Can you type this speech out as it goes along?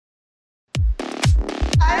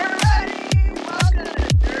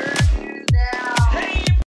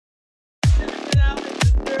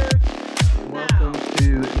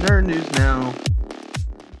News Now.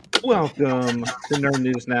 Welcome to Nerd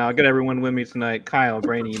News Now. I got everyone with me tonight. Kyle,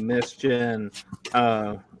 Brainy, Miss Jen.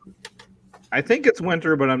 I think it's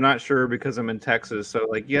winter, but I'm not sure because I'm in Texas. So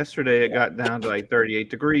like yesterday, it got down to like 38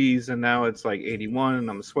 degrees, and now it's like 81, and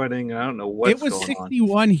I'm sweating, and I don't know what's going on. It was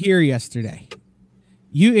 61 here yesterday.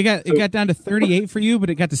 It got down to 38 for you, but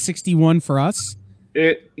it got to 61 for us.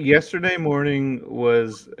 Yesterday morning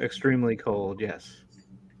was extremely cold. Yes.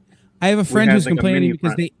 I have a friend who's complaining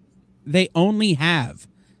because they only have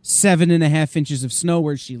 7.5 inches of snow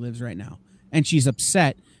where she lives right now, and she's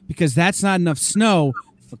upset because that's not enough snow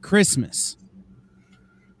for Christmas.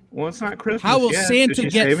 Well, it's not Christmas. How will Santa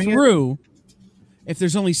get through if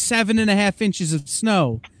there's only 7.5 inches of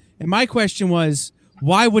snow? And my question was,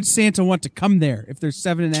 why would Santa want to come there if there's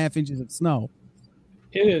 7.5 inches of snow?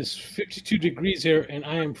 It is 52 degrees here, and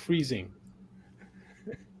I am freezing.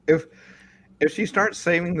 If she starts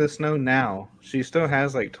saving the snow now, she still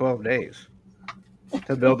has like 12 days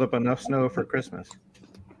to build up enough snow for Christmas.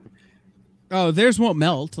 Oh, theirs won't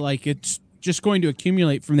melt. Like, it's just going to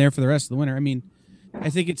accumulate from there for the rest of the winter. I mean,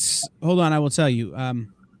 I think it's... Hold on, I will tell you.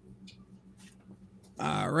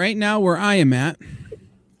 Right now, where I am at,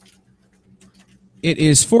 it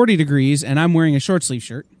is 40 degrees, and I'm wearing a short sleeve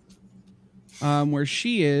shirt. Where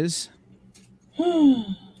she is...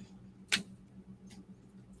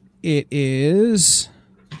 It is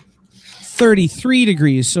 33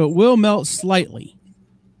 degrees, so it will melt slightly.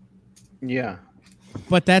 Yeah.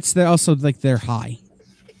 But that's also like their high.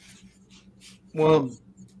 Well,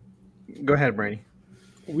 go ahead, Brady.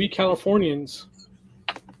 We Californians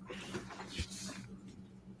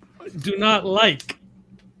do not like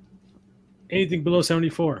anything below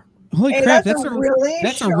 74. Holy crap, that's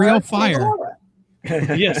a real fire.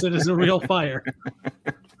 Yes, it is a real fire.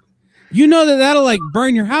 You know that'll like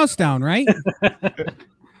burn your house down, right?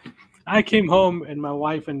 I came home and my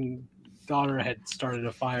wife and daughter had started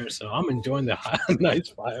a fire, so I'm enjoying the nice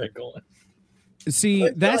fire going. See,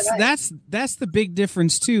 that's the big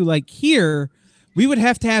difference too. Like here, we would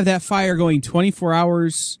have to have that fire going 24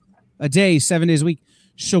 hours a day, 7 days a week.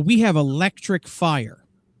 So we have electric fire.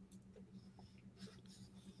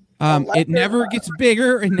 It never gets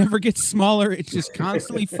bigger, it never gets smaller. It's just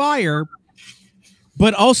constantly fire.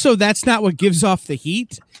 But also, that's not what gives off the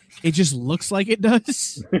heat. It just looks like it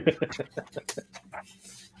does. It's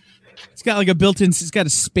got like it's got a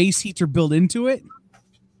space heater built into it.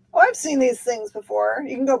 Oh, I've seen these things before.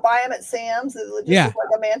 You can go buy them at Sam's. It's just like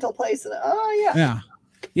a mantle place.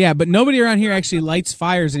 Yeah, but nobody around here actually lights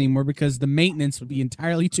fires anymore because the maintenance would be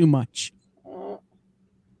entirely too much.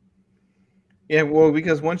 Yeah, well,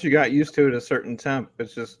 because once you got used to it a certain temp,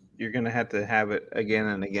 it's just you're going to have it again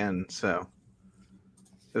and again, so...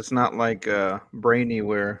 It's not like Brainy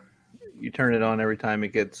where you turn it on every time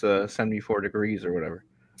it gets 74 degrees or whatever.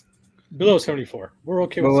 Below 74. We're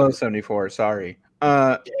okay with below 74. Sorry.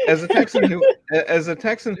 As a Texan who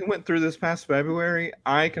went through this past February,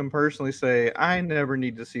 I can personally say I never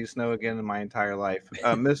need to see snow again in my entire life.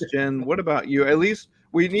 Miss Jen, what about you? At least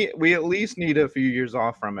we need a few years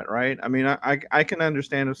off from it, right? I mean, I can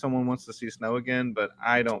understand if someone wants to see snow again, but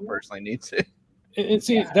I don't personally need to. And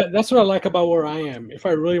see, that's what I like about where I am. If I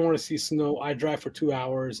really want to see snow, I drive for 2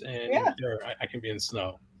 hours, and I can be in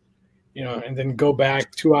snow. You know, and then go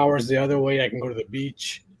back 2 hours the other way. I can go to the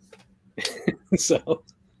beach. So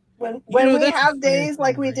when we have days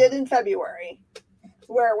like we did in February,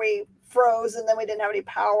 where we froze and then we didn't have any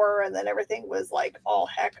power, and then everything was like all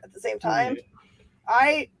heck at the same time. Yeah.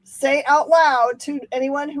 I say out loud to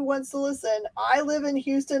anyone who wants to listen, I live in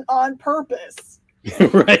Houston on purpose.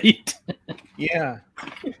 Right. Yeah.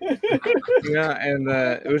 Yeah, and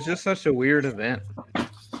it was just such a weird event.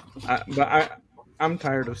 But I'm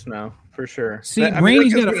tired of snow for sure. See,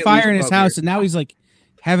 Brainy's got a fire in his house, and now he's like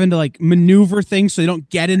having to like maneuver things so they don't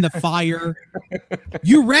get in the fire.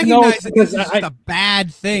 You recognize that this is just a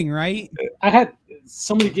bad thing, right? I had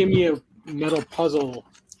somebody give me a metal puzzle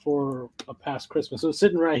for a past Christmas. It was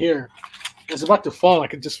sitting right here. It was about to fall. I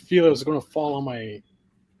could just feel it was going to fall on my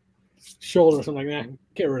shoulder or something like that.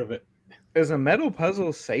 Get rid of it. Is a metal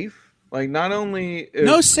puzzle safe? Like, not only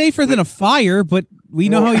no safer than a fire, but we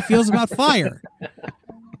know how he feels about fire.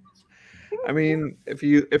 I mean, if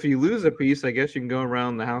you lose a piece, I guess you can go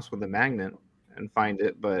around the house with a magnet and find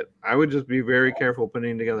it. But I would just be very careful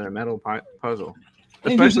putting together a metal puzzle,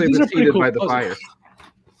 especially if it's heated by the fire.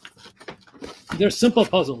 They're simple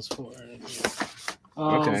puzzles for it. It's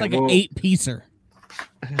like an 8-piecer.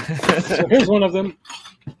 So here's one of them.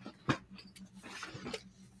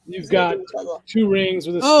 You've got 2 rings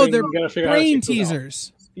with a string. Oh, they're you gotta figure brain out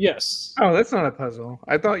teasers. Yes. Oh, that's not a puzzle.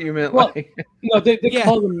 I thought you meant like... No, they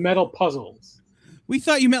call them metal puzzles. We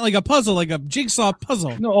thought you meant like a puzzle, like a jigsaw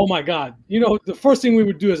puzzle. No, oh my God! The first thing we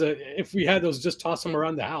would do is if we had those, just toss them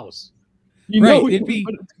around the house. It'd be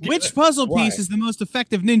which puzzle piece is the most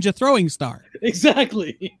effective ninja throwing star?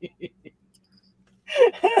 Exactly.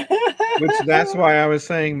 Which that's why I was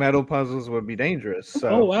saying metal puzzles would be dangerous. So.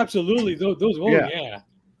 Oh, absolutely. Those yeah.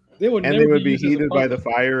 They would be heated by the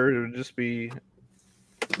fire. It would just be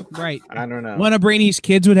right. I don't know. One of Brainy's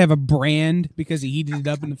kids would have a brand because he heated it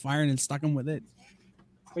up in the fire and then stuck him with it.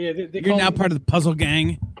 Oh, yeah, you're now part of the puzzle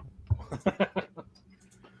gang.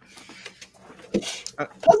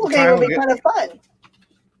 Puzzle game would be kind of fun.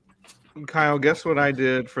 Kyle, guess what I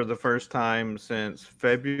did for the first time since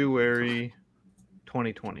February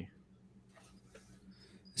 2020?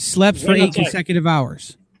 Slept for 8 consecutive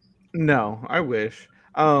hours. No, I wish.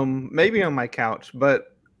 Maybe on my couch,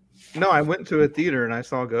 but no, I went to a theater and I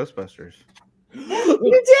saw Ghostbusters.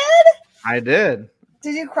 You did? I did.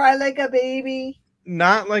 Did you cry like a baby?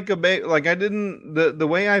 Not like a baby. Like I didn't. The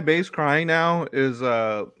way I base crying now is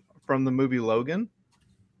from the movie Logan,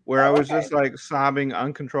 where I was just like sobbing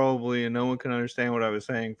uncontrollably and no one can understand what I was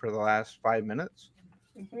saying for the last 5 minutes.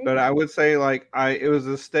 Mm-hmm. But I would say like it was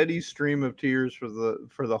a steady stream of tears for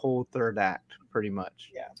the whole third act, pretty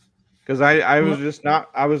much. Yeah. Because I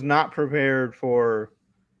was not prepared for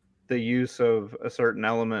the use of a certain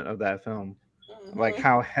element of that film, like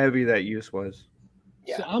how heavy that use was.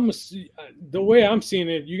 Yeah. So the way I'm seeing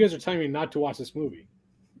it, you guys are telling me not to watch this movie.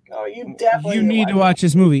 Oh, you definitely need to watch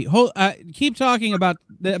this movie. Keep talking about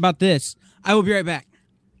this. I will be right back.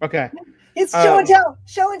 Okay. It's show and tell.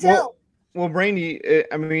 Show and tell. Well, Brainy,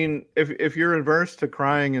 I mean, if you're averse to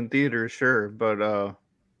crying in theaters, sure, but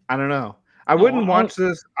I don't know. I wouldn't watch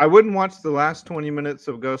this. I wouldn't watch the last 20 minutes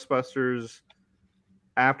of Ghostbusters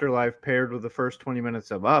Afterlife paired with the first 20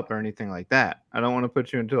 minutes of Up or anything like that. I don't want to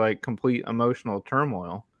put you into like complete emotional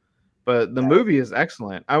turmoil. But the movie is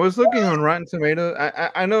excellent. I was looking on Rotten Tomatoes.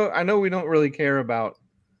 I know we don't really care about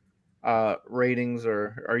ratings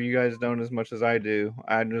or you guys don't as much as I do.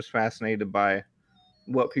 I'm just fascinated by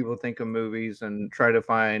what people think of movies and try to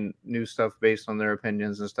find new stuff based on their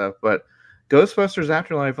opinions and stuff. But Ghostbusters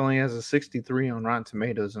Afterlife only has a 63 on Rotten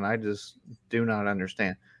Tomatoes, and I just do not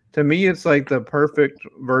understand. To me, it's like the perfect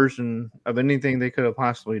version of anything they could have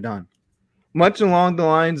possibly done. Much along the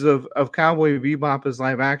lines of Cowboy Bebop as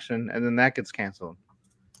live action, and then that gets canceled.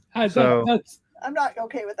 I'm not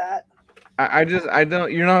okay with that. I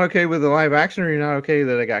don't. You're not okay with the live action, or you're not okay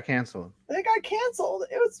that it got canceled? It got canceled.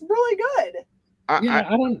 It was really good. I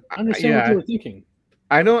don't understand what you were thinking.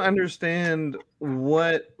 I don't understand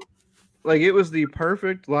what. Like, it was the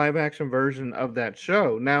perfect live action version of that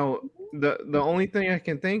show. Now, the only thing I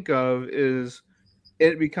can think of is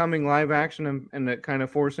it becoming live action and it kind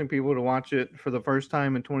of forcing people to watch it for the first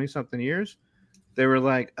time in 20-something years. They were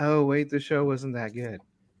like, oh, wait, the show wasn't that good.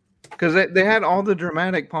 Because they had all the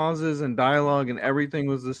dramatic pauses and dialogue and everything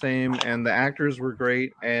was the same. And the actors were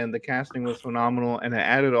great and the casting was phenomenal. And it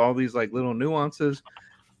added all these like little nuances.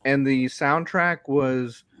 And the soundtrack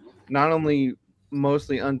was not only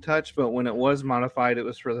mostly untouched, but when it was modified, it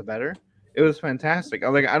was for the better. It was fantastic.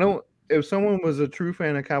 If someone was a true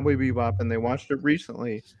fan of Cowboy Bebop and they watched it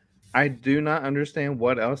recently, I do not understand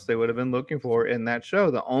what else they would have been looking for in that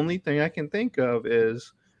show. The only thing I can think of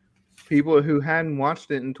is people who hadn't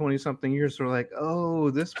watched it in 20-something years were like,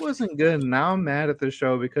 oh, this wasn't good. Now I'm mad at the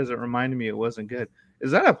show because it reminded me it wasn't good.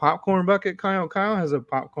 Is that a popcorn bucket, Kyle? Kyle has a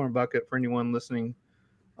popcorn bucket for anyone listening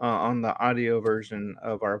on the audio version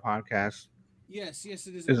of our podcast. Yes,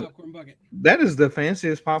 it is a popcorn bucket. That is the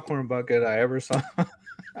fanciest popcorn bucket I ever saw.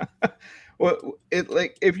 Well,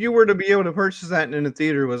 if you were to be able to purchase that in a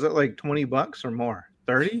theater, was it like $20 or more?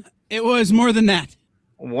 30? It was more than that.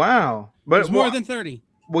 Wow. But it was more than 30.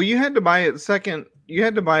 Well, you had to buy it you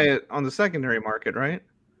had to buy it on the secondary market, right?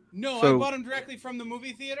 No, I bought them directly from the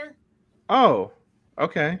movie theater. Oh,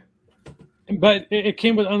 okay. But it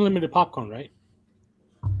came with unlimited popcorn, right?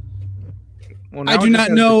 Well, I do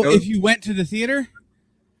not know if you went to the theater,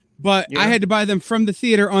 but I had to buy them from the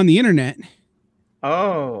theater on the internet.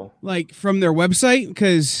 Oh. Like from their website,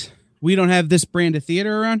 because we don't have this brand of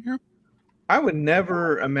theater around here. I would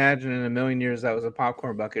never imagine in a million years that was a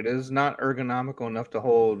popcorn bucket. It is not ergonomical enough to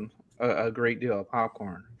hold a great deal of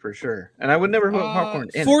popcorn, for sure. And I would never put popcorn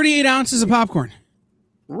in 48 ounces of popcorn.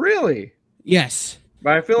 Really? Yes.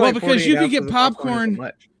 But I feel like because you can get popcorn,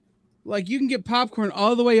 like you can get popcorn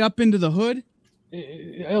all the way up into the hood.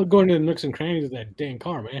 I'll go into the nooks and crannies of that dang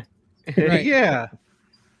car, man. Right. Yeah.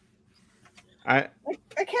 I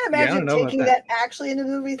can't imagine taking that actually in a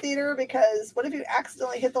movie theater, because what if you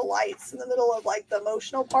accidentally hit the lights in the middle of like the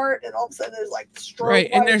emotional part and all of a sudden there's like strobe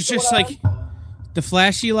and there's just like the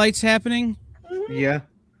flashy lights happening. Yeah.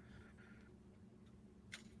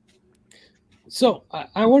 So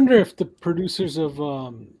I wonder if the producers of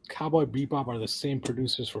Cowboy Bebop are the same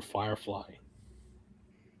producers for Firefly.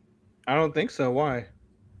 I don't think so. Why?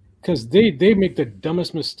 Because they make the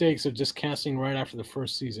dumbest mistakes of just casting right after the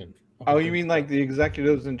first season. Oh, you mean like the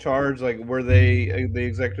executives in charge? Like were they the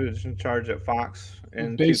executives in charge at Fox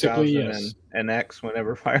in Basically, 2000 yes. and X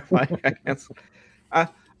whenever Firefly got canceled? I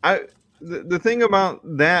the thing about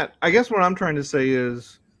that, I guess what I'm trying to say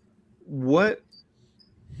is, what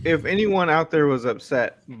if anyone out there was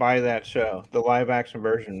upset by that show, the live action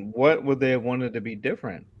version? What would they have wanted to be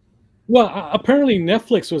different? Well, apparently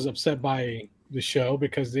Netflix was upset by the show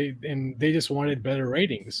because they just wanted better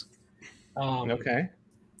ratings. Okay.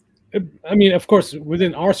 I mean, of course,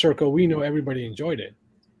 within our circle, we know everybody enjoyed it,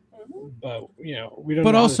 but we don't.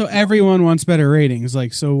 But also, everyone wants better ratings.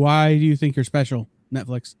 Like, so why do you think you're special,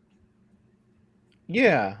 Netflix?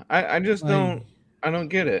 Yeah, I just don't. I don't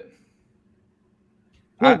get it.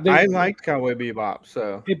 Well, I liked Cowboy Bebop,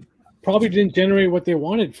 so it probably didn't generate what they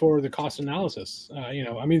wanted for the cost analysis.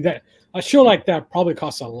 I mean, that a show like that probably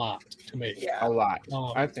costs a lot to make. Yeah, a lot.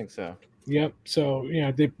 I think so. Yep. So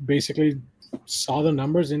they basically saw the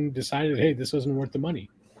numbers and decided, hey, this wasn't worth the money.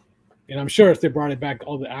 And I'm sure if they brought it back,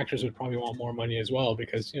 all the actors would probably want more money as well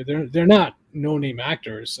because they're not no-name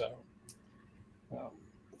actors. So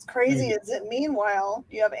it's crazy. Is it? Meanwhile,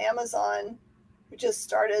 you have Amazon, who just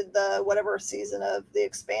started the whatever season of The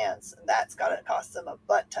Expanse. That's got to cost them a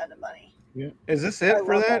butt ton of money. Yeah. Is this it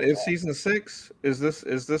for that? Is season 6? Is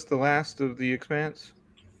this the last of The Expanse?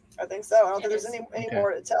 I think so. I don't think there's any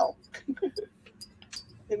more to tell.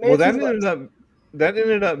 Well, that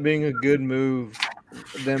ended up being a good move.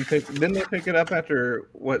 Didn't they pick it up after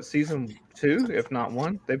what, season 2, if not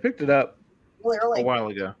 1? They picked it up a while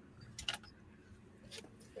ago.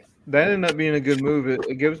 That ended up being a good move.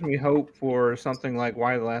 It gives me hope for something like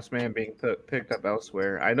Y: The Last Man being picked up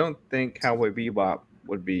elsewhere. I don't think Cowboy Bebop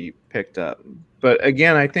would be picked up, but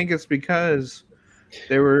again, I think it's because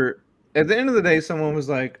they were, at the end of the day, someone was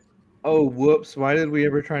like, "Oh, whoops! Why did we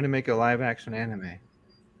ever try to make a live action anime?"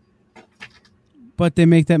 But they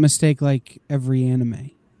make that mistake like every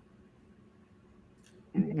anime.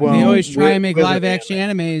 Well, they always try and make live action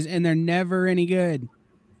animes, and they're never any good.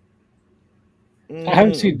 I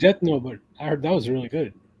haven't seen Death Note, but I heard that was really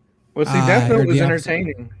good. Well, see, Death Note was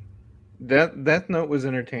entertaining. Death Note was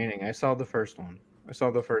entertaining. I saw the first one. I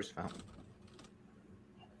saw the first film.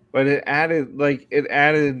 But it added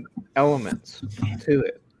elements to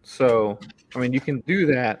it. So, I mean, you can do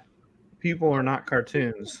that. People are not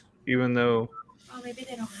cartoons, even though maybe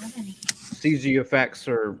they don't have any. CG effects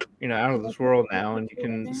are, out of this world now, and you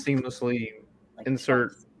can seamlessly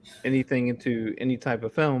insert anything into any type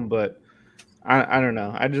of film, but I don't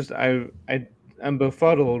know. I'm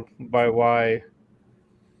befuddled by why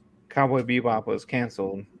Cowboy Bebop was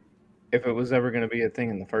canceled, if it was ever going to be a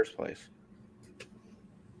thing in the first place.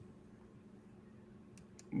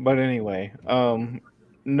 But anyway,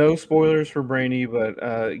 no spoilers for Brainy, but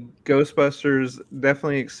Ghostbusters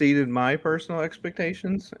definitely exceeded my personal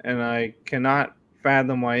expectations, and I cannot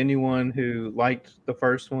fathom why anyone who liked the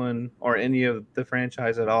first one or any of the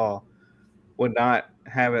franchise at all would not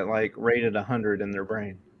have it rated 100 in their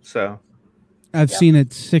brain. So I've seen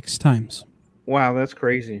it 6 times. Wow, that's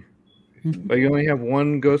crazy. But you only have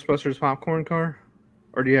one Ghostbusters popcorn car,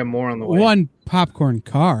 or do you have more on the way? One popcorn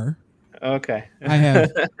car. Okay. I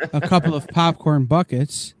have a couple of popcorn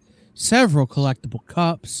buckets, several collectible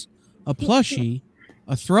cups, a plushie,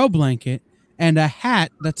 a throw blanket, and a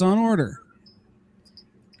hat that's on order.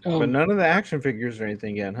 But none of the action figures or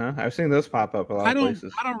anything yet, huh? I've seen those pop up a lot of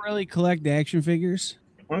places. I don't really collect the action figures.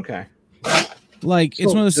 Okay. It's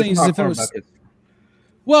one of those things. If it was, buckets.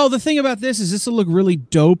 Well, the thing about this will look really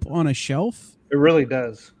dope on a shelf. It really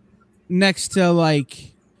does. Next to a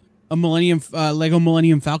Lego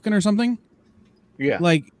Millennium Falcon or something. Yeah.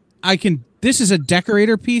 This is a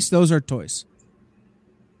decorator piece. Those are toys.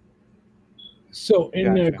 So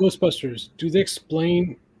in Ghostbusters, do they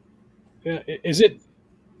explain?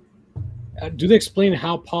 Do they explain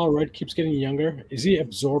how Paul Rudd keeps getting younger? Is he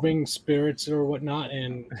absorbing spirits or whatnot?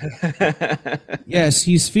 And yes,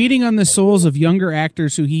 he's feeding on the souls of younger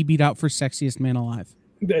actors who he beat out for Sexiest Man Alive.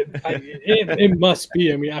 It must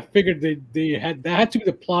be. I mean, I figured that had to be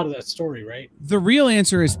the plot of that story, right? The real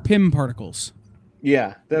answer is Pym particles.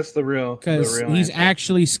 Yeah, that's the real. Because he's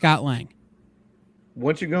actually Scott Lang.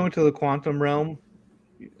 Once you go into the quantum realm,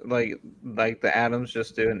 like the atoms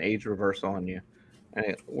just do an age reversal on you. And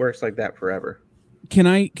it works like that forever. Can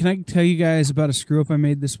I tell you guys about a screw up I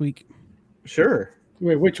made this week? Sure.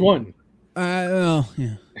 Wait, which one? Yeah.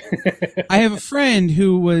 I have a friend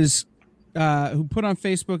who was who put on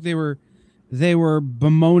Facebook they were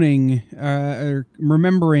bemoaning or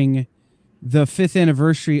remembering the 5th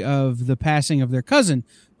anniversary of the passing of their cousin,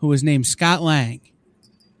 who was named Scott Lang.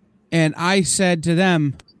 And I said to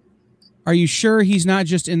them, "Are you sure he's not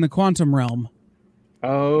just in the quantum realm?"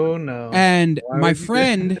 Oh no! And my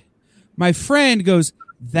friend goes,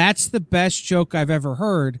 "That's the best joke I've ever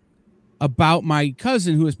heard about my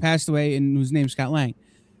cousin who has passed away and whose name's Scott Lang."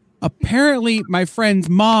 Apparently, my friend's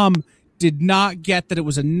mom did not get that it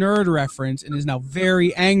was a nerd reference and is now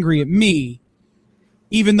very angry at me,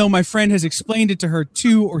 even though my friend has explained it to her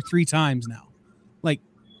 2 or 3 times now. Like,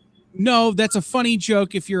 no, that's a funny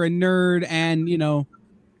joke if you're a nerd and,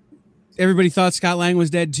 everybody thought Scott Lang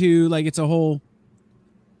was dead too. Like,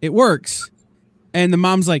 it works. And the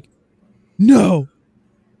mom's like, "No."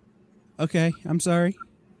 Okay, I'm sorry.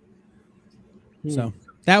 So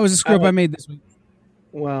that was a script I made this week.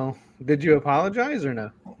 Well, did you apologize or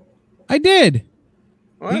no? I did.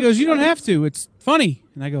 Well, he goes, "You don't have to. It's funny."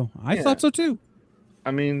 And I go, I thought so too.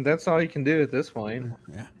 I mean, that's all you can do at this point.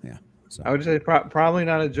 Yeah. So I would say probably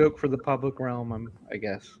not a joke for the public realm, I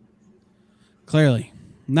guess. Clearly.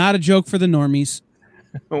 Not a joke for the normies.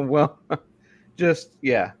 Well, just,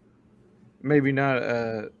 maybe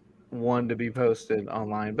not one to be posted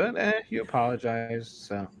online, but you apologized,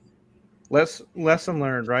 so lesson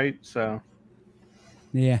learned, right? So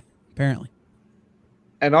yeah, apparently.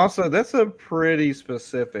 And also, that's a pretty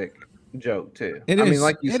specific joke too. I mean,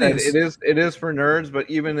 like you said, it is for nerds, but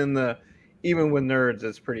even with nerds,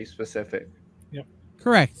 it's pretty specific. Yep.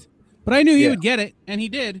 Correct. But I knew he would get it, and he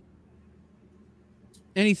did.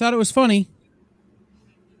 And he thought it was funny.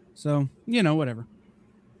 So, whatever.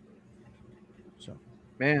 So,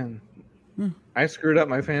 man, I screwed up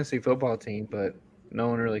my fantasy football team, but no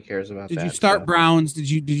one really cares about that. Did you start Browns? Did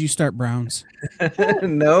you start Browns?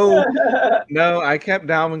 No, I kept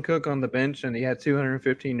Dalvin Cook on the bench, and he had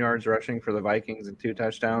 215 yards rushing for the Vikings and 2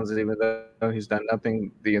 touchdowns, even though he's done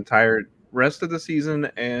nothing the entire rest of the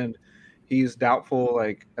season, and he's doubtful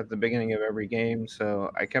like at the beginning of every game.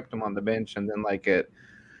 So I kept him on the bench, and then like at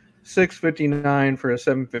 6:59 for a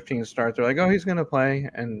 7:15 start, they're like, "Oh, he's gonna play,"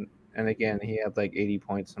 and again, he had like 80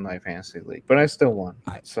 points in my fantasy league, but I still won.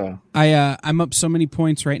 So I'm up so many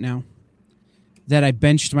points right now that I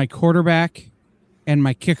benched my quarterback and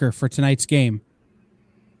my kicker for tonight's game,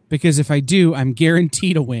 because if I do, I'm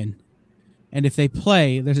guaranteed a win, and if they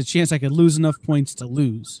play, there's a chance I could lose enough points to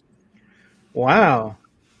lose. Wow,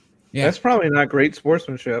 yeah, that's probably not great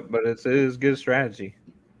sportsmanship, but it is good strategy.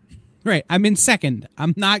 Right, I'm in second.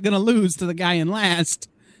 I'm not gonna lose to the guy in last.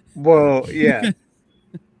 Well, yeah.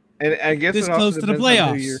 And I guess this close to the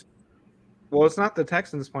playoffs. Well, it's not the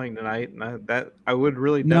Texans playing tonight. And that I would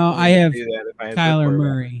really I have do that if I had Kyler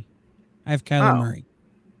Murray. I have Kyler Murray.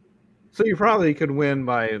 So you probably could win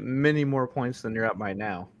by many more points than you're up by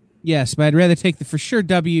now. Yes, but I'd rather take the for sure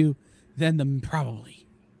W than the probably.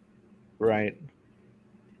 Right.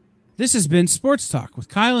 This has been Sports Talk with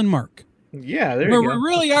Kyle and Mark. Yeah, there you go. We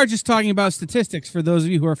really are just talking about statistics for those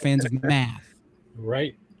of you who are fans of math.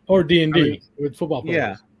 Right. Or D&D with football players.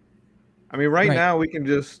 Yeah. I mean, right now we can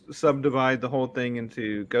just subdivide the whole thing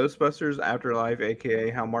into Ghostbusters Afterlife, a.k.a.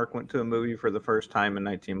 how Mark went to a movie for the first time in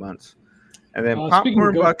 19 months. And then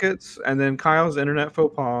Popcorn Buckets, and then Kyle's Internet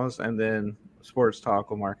Faux Pas, and then Sports Talk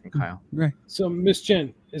with Mark and Kyle. Right. So, Miss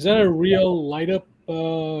Jen, is that a real light-up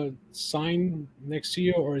sign next to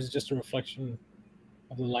you, or is it just a reflection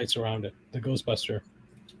of the lights around it, the Ghostbuster?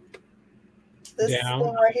 This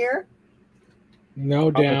one right here? No,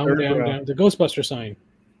 down. The Ghostbuster sign.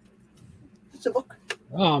 It's a book.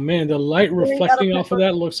 Oh, man, the light reflecting off of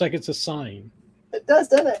that looks like it's a sign. It does,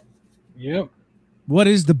 doesn't it? Yep. What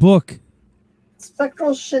is the book?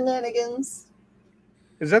 Spectral Shenanigans.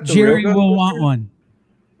 Is that the Jerry real will want one.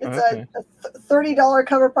 It's a $30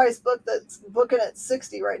 cover price book that's booking at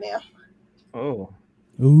 $60 right now. Oh.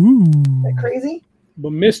 Ooh. Isn't that crazy?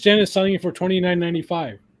 But Miss Jen is selling it for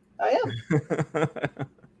 $29.95. I am.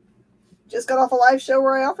 Just got off a live show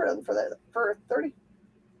where I offered them for $30.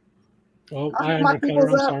 Oh, I'm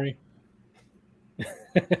sorry.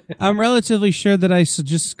 I'm relatively sure that I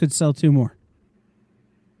just could sell 2 more.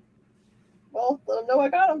 Well, let them know I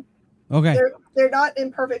got them. Okay. They're not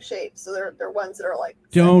in perfect shape, so they're ones that are like.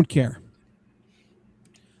 Don't care.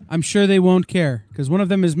 I'm sure they won't care because one of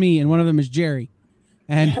them is me and one of them is Jerry,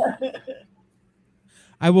 and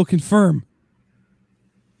I will confirm.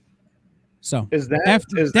 So that's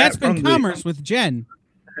been commerce with Jen.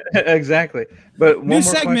 Exactly, but one more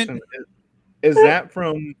segment. question: is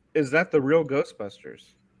that the real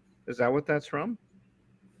Ghostbusters? Is that what that's from?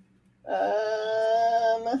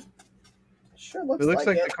 Sure looks It looks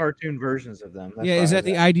like it. the cartoon versions of them. That's is that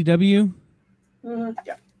the IDW? Mm-hmm.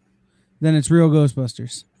 Yeah. Then it's Real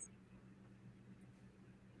Ghostbusters.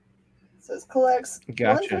 It says collects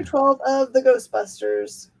 1 through 12 of the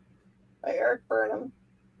Ghostbusters by Eric Burnham.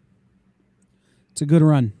 It's a good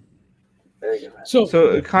run. Very good run.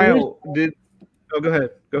 So Kyle did. Oh, go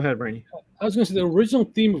ahead. Go ahead, Brainy. I was going to say the original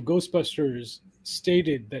theme of Ghostbusters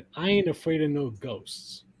stated that I ain't afraid of no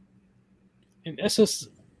ghosts. In essence,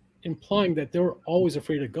 implying that they were always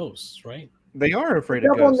afraid of ghosts, right? They are afraid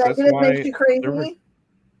of ghosts. That's why makes you crazy.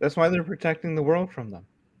 That's why they're protecting the world from them.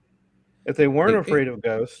 If they weren't afraid of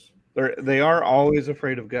ghosts, they are always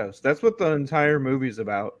afraid of ghosts. That's what the entire movie's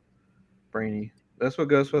about, Brainy. That's what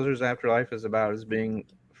Ghostbusters Afterlife is about, is being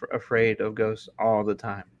afraid of ghosts all the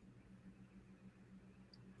time.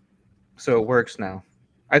 So it works now.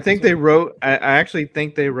 I actually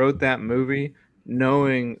think they wrote that movie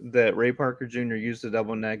knowing that Ray Parker Jr. used a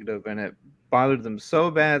double negative, and it bothered them so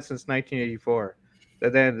bad since 1984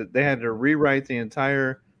 that they had to rewrite the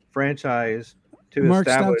entire franchise to Mark,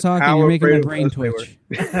 establish stop talking. how You're making my afraid brain of twitch.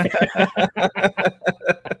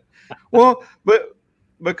 Well,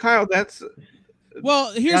 but Kyle, that's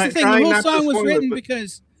here's the thing. The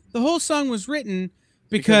whole song was written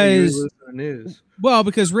because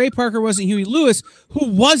because Ray Parker wasn't Huey Lewis, who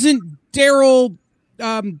wasn't Daryl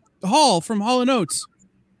Hall from Hall & Oates.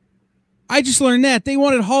 I just learned that they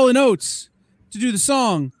wanted Hall & Oates to do the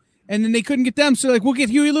song, and then they couldn't get them, so they're like, we'll get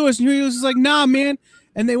Huey Lewis, and Huey Lewis is like, nah, man.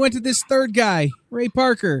 And they went to this third guy, Ray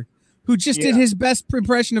Parker, who just did his best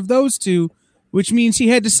impression of those two, which means he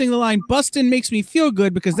had to sing the line, "Bustin' makes me feel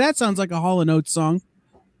good," because that sounds like a Hall & Oates song.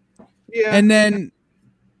 Yeah. And then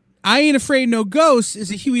I Ain't Afraid No Ghosts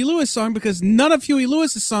is a Huey Lewis song because none of Huey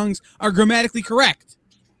Lewis's songs are grammatically correct.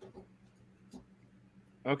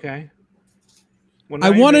 Okay. I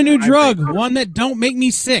want a new drug, one that don't make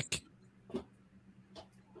me sick.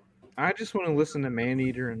 I just want to listen to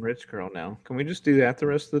Maneater and Rich Girl now. Can we just do that the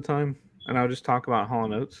rest of the time? And I'll just talk about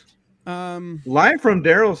Hall & Oates. Live from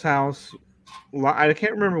Daryl's house. I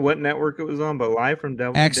can't remember what network it was on, but Live from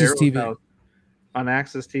Access Daryl's TV. House on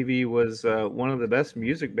Access TV was one of the best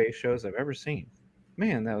music-based shows I've ever seen.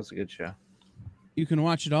 Man, that was a good show. You can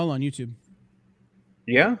watch it all on YouTube.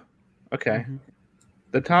 Yeah? Okay. Mm-hmm.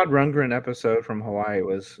 The Todd Rundgren episode from Hawaii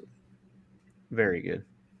was very good.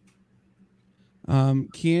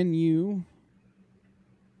 Can you...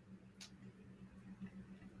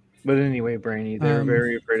 But anyway, Brainy, they're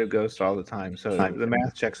very afraid of ghosts all the time, so the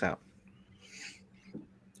math checks out.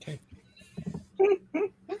 Okay.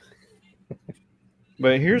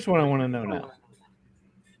 But here's what I want to know now.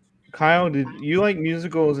 Kyle, did you like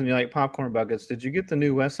musicals and you like popcorn buckets? Did you get the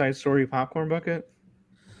new West Side Story popcorn bucket?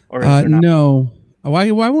 Or no.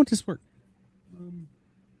 Why won't this work?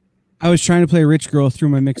 I was trying to play Rich Girl through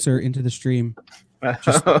my mixer into the stream.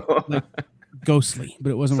 Just like ghostly,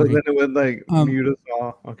 but it wasn't working. So then it would mute us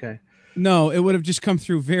all. Okay. No, it would have just come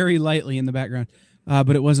through very lightly in the background,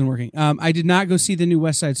 but it wasn't working. I did not go see the new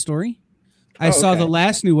West Side Story. I saw the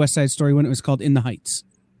last new West Side Story when it was called In the Heights.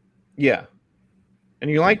 Yeah. And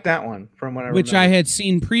you liked that one from what I remember. Which I had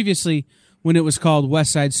seen previously when it was called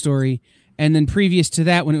West Side Story, and then previous to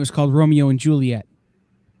that when it was called Romeo and Juliet.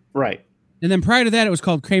 Right. And then prior to that, it was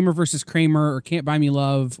called Kramer versus Kramer, or Can't Buy Me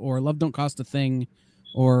Love, or Love Don't Cost a Thing,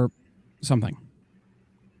 or something.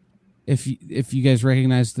 If you guys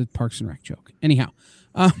recognize the Parks and Rec joke. Anyhow.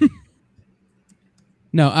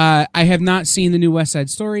 No, I have not seen the new West Side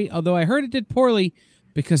Story, although I heard it did poorly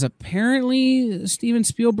because apparently Steven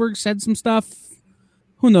Spielberg said some stuff.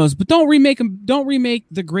 Who knows? But don't remake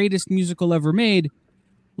the greatest musical ever made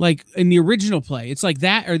like in the original play. It's like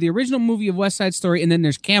that or the original movie of West Side Story, and then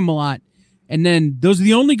there's Camelot. And then those are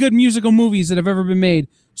the only good musical movies that have ever been made.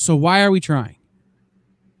 So why are we trying?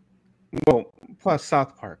 Well, plus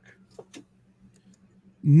South Park.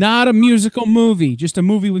 Not a musical movie, just a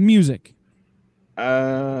movie with music.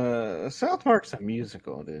 South Park's a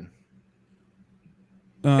musical, dude.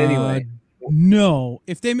 Anyway. No.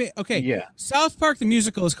 If they made yeah. South Park the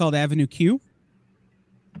musical is called Avenue Q.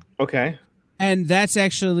 Okay. And that's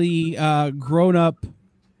actually grown up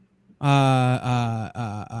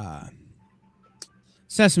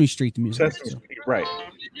Sesame Street the musical. Sesame Street, right.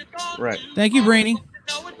 Right. Thank you, Brainy.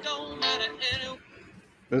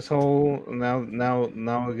 This whole now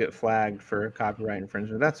we'll get flagged for copyright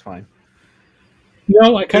infringement. That's fine.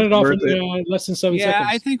 No, I cut it off in less than 7 seconds. Yeah,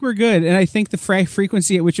 I think we're good, and I think the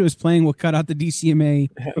frequency at which it was playing will cut out the DCMA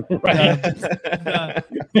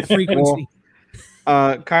the frequency.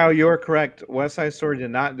 Well, Kyle, you're correct. West Side Story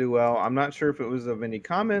did not do well. I'm not sure if it was of any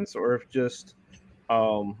comments or if just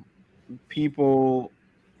people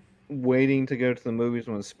waiting to go to the movies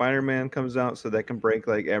when Spider-Man comes out so that can break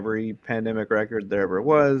like every pandemic record there ever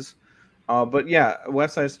was. But yeah,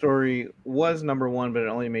 West Side Story was number one, but it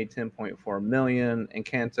only made 10.4 million. And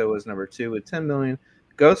Encanto was number two with 10 million.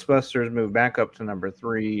 Ghostbusters moved back up to number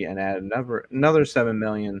three and added another 7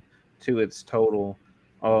 million to its total.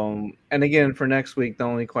 And again, for next week, the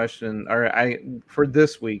only question, for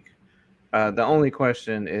this week, the only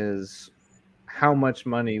question is how much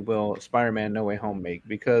money will Spider-Man No Way Home make?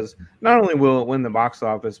 Because not only will it win the box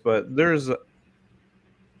office, but there's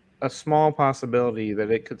a small possibility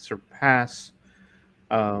that it could surpass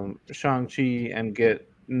Shang-Chi and get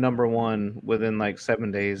number one within like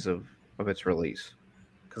 7 days of its release,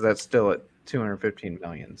 because that's still at 215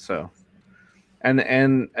 million. So,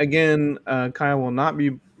 and again, Kyle will not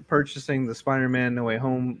be purchasing the Spider-Man No Way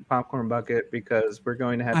Home popcorn bucket because we're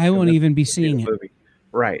going to have. I won't even be seeing it. Movie.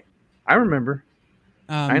 Right, I remember.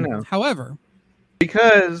 I know. However,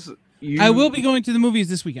 because I will be going to the movies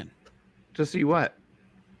this weekend to see what.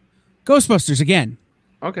 Ghostbusters again.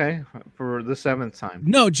 Okay, for the 7th time.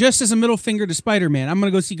 No, just as a middle finger to Spider-Man. I'm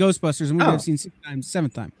going to go see Ghostbusters, a movie I've seen 6 times,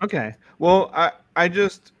 7th time. Okay. Well, I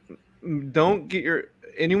just don't get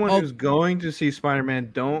anyone who's going to see Spider-Man,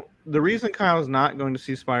 don't. The reason Kyle's not going to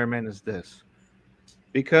see Spider-Man is this.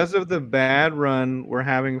 Because of the bad run we're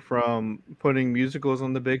having from putting musicals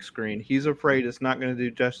on the big screen, he's afraid it's not going to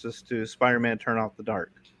do justice to Spider-Man Turn Off the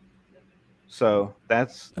Dark. So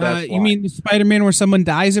that's you mean the Spider-Man where someone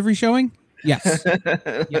dies every showing? Yes.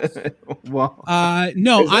 Yes. Well,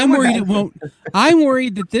 no, I'm worried it won't. I'm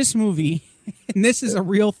worried that this movie, and this is a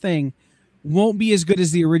real thing, won't be as good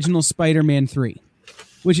as the original Spider-Man 3,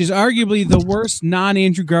 which is arguably the worst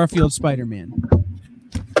non-Andrew Garfield Spider-Man.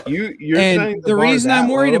 You're and the reason I'm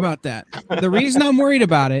worried about that, the reason I'm worried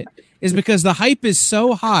about it is because the hype is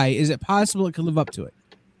so high. Is it possible it could live up to it?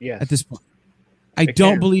 Yes. At this point, I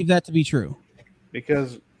don't believe that to be true.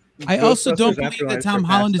 Because I also don't believe that Tom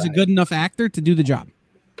Holland is a good enough actor to do the job.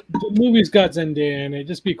 The movie's got Zendaya in it.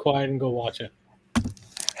 Just be quiet and go watch it.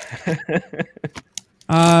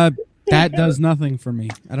 That does nothing for me.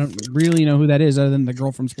 I don't really know who that is other than the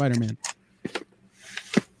girl from Spider-Man.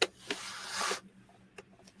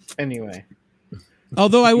 Anyway.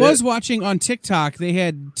 Although I was watching on TikTok,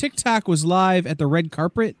 TikTok was live at the red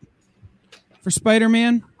carpet for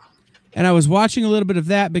Spider-Man. And I was watching a little bit of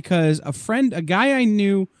that because a guy I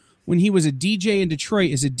knew when he was a DJ in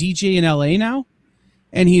Detroit is a DJ in LA now.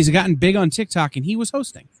 And he's gotten big on TikTok and he was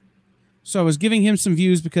hosting. So I was giving him some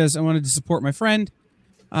views because I wanted to support my friend.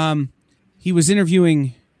 He was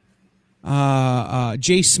interviewing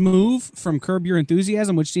Jay Smoove from Curb Your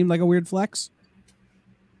Enthusiasm, which seemed like a weird flex.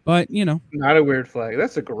 But, you know. Not a weird flex.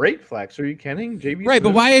 That's a great flex. Are you kidding? JB right, Smoove?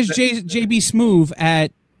 But why is JB Smoove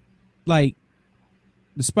at, like,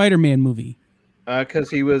 the Spider-Man movie? Because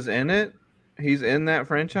he was in it. He's in that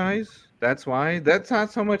franchise. That's why. That's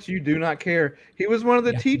not so much you do not care. He was one of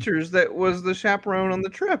the teachers that was the chaperone on the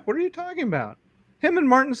trip. What are you talking about? Him and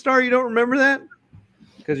Martin Starr, you don't remember that?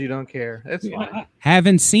 Because you don't care. That's fine.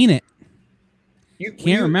 Haven't seen it. You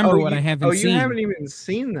can't remember what I haven't seen. You haven't even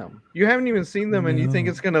seen them. You haven't even seen them, and you think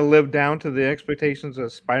it's going to live down to the expectations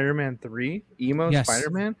of Spider-Man 3? Emo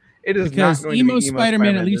Spider-Man? It is because not going Emo to be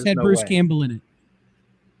Spider-Man at least had Bruce Campbell in it.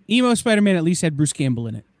 Emo Spider-Man at least had Bruce Campbell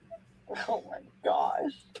in it. Oh my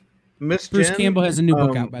gosh. Bruce Campbell has a new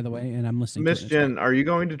book out, by the way, and I'm listening to it. Miss Jen, are you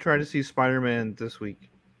going to try to see Spider-Man this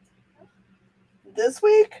week? This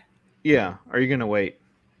week? Yeah. Are you going to wait?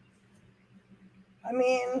 I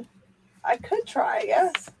mean, I could try, I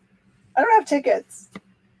guess. I don't have tickets.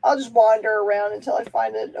 I'll just wander around until I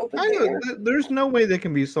find an open theater. There's no way they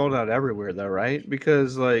can be sold out everywhere, though, right?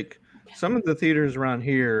 Because, like, some of the theaters around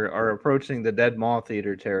here are approaching the Dead Mall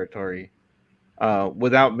theater territory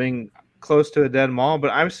without being close to a dead mall.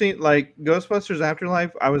 But I've seen, like, Ghostbusters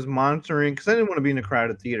Afterlife, I was monitoring, because I didn't want to be in a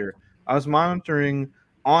crowded theater. I was monitoring,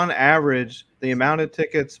 on average, the amount of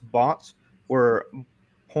tickets bought were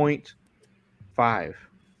 0.5,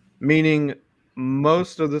 meaning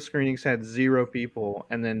most of the screenings had 0 people,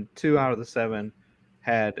 and then 2 out of the 7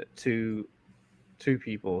 had two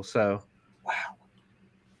people. So, wow.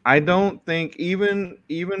 I don't think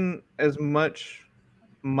even as much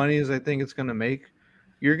money as I think it's going to make,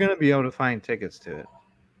 you're going to be able to find tickets to it.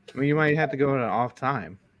 I mean, you might have to go at an off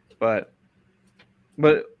time, but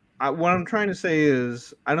what I'm trying to say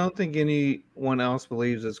is I don't think anyone else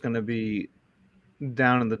believes it's going to be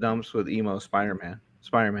down in the dumps with Emo Spider-Man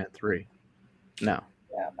 3. No.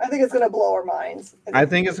 Yeah, I think it's going to blow our minds. I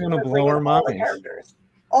think it's going to blow our minds.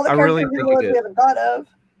 All the characters we haven't thought of.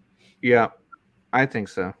 Yeah, I think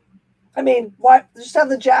so. I mean, why just have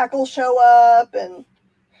the Jackal show up and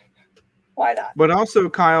Why not? But also,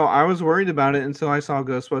 Kyle, I was worried about it until I saw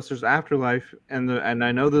Ghostbusters Afterlife, and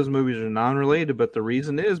I know those movies are non-related, but the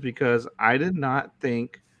reason is because I did not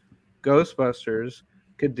think Ghostbusters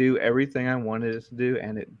could do everything I wanted it to do,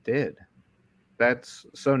 and it did. That's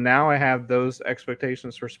so now I have those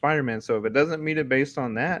expectations for Spider-Man. So if it doesn't meet it based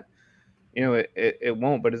on that, it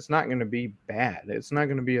won't. But it's not going to be bad. It's not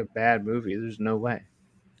going to be a bad movie. There's no way.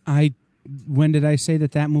 When did I say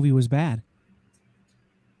that movie was bad?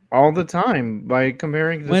 All the time by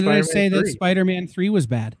comparing to when Spider-Man did I say 3. that Spider-Man 3 was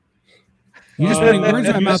bad? You're just putting words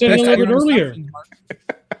in my mouth. Said a little bit earlier.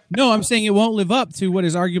 No, I'm saying it won't live up to what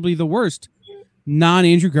is arguably the worst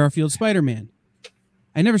non-Andrew Garfield Spider-Man.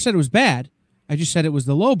 I never said it was bad. I just said it was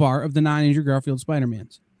the low bar of the non-Andrew Garfield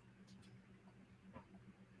Spider-Mans.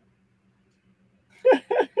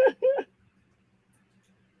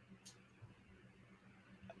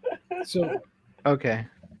 So okay.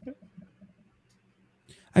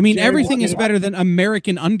 I mean, everything is better than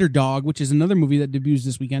American Underdog, which is another movie that debuts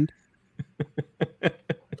this weekend.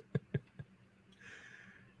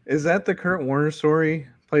 Is that the Kurt Warner story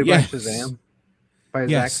played by Shazam? By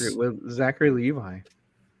Zachary Levi.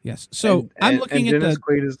 Yes. So I'm looking at Dennis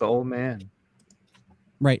Quaid is the old man.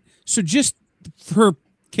 Right. So just for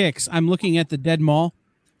kicks, I'm looking at the Dead Mall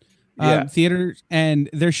theater, and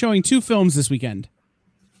they're showing 2 films this weekend: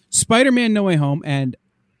 Spider-Man: No Way Home and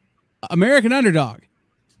American Underdog.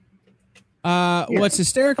 What's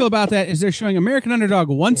hysterical about that is they're showing American Underdog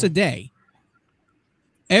once a day.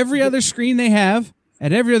 Every other screen they have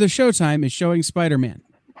at every other showtime is showing Spider-Man.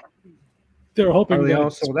 They're hoping they all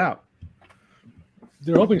sold out.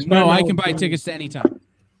 They're hoping Spider-Man I can buy tickets to any time.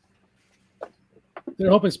 They're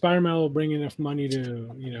hoping Spider-Man will bring enough money to,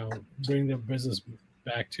 bring the business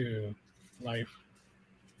back to life.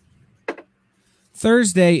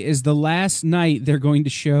 Thursday is the last night they're going to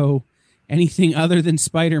show anything other than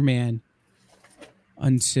Spider-Man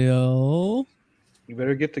until... You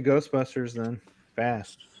better get to Ghostbusters then.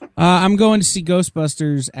 Fast. I'm going to see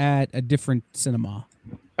Ghostbusters at a different cinema.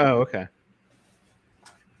 Oh, okay.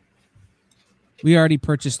 We already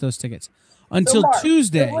purchased those tickets. Until Mark,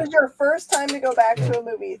 Tuesday. It was your first time to go back to a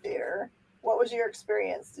movie theater. What was your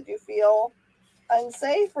experience? Did you feel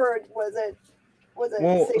unsafe, or was it safer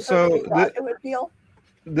than you thought it would feel?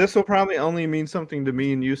 This will probably only mean something to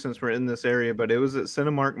me and you since we're in this area, but it was at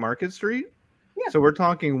Cinemark Market Street. Yeah. So we're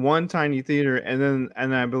talking one tiny theater, and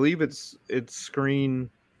I believe it's screen.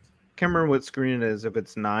 Can't remember what screen it is. If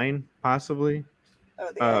it's 9, possibly,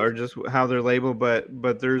 or just how they're labeled.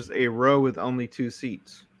 But there's a row with only 2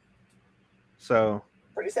 seats. So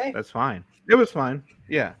pretty safe. That's fine. It was fine.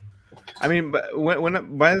 Yeah. I mean, but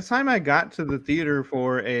when by the time I got to the theater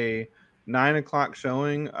for a 9:00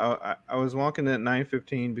 showing, I was walking at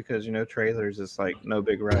 9:15 because trailers is like no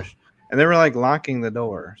big rush, and they were like locking the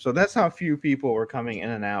door. So that's how few people were coming in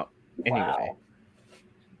and out anyway. Wow.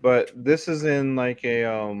 But this is in like a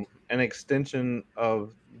an extension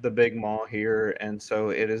of the big mall here, and so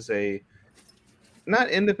it is a not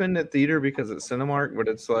independent theater because it's Cinemark, but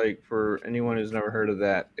it's like for anyone who's never heard of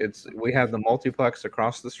that, we have the multiplex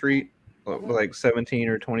across the street, like 17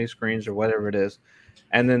 or 20 screens or whatever it is.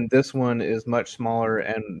 And then this one is much smaller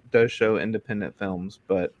and does show independent films,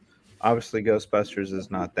 but obviously Ghostbusters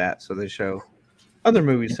is not that. So they show other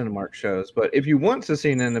movies Cinemark shows. But if you want to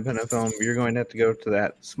see an independent film, you're going to have to go to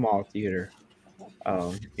that small theater,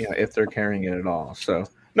 if they're carrying it at all. So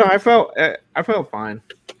no, I felt fine.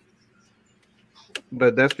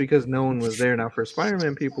 But that's because no one was there. Now for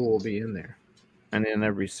Spider-Man, people will be in there and in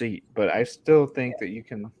every seat. But I still think that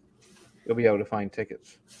you'll be able to find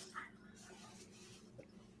tickets.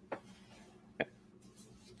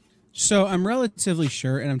 So I'm relatively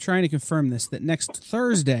sure, and I'm trying to confirm this, that next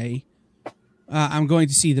Thursday, I'm going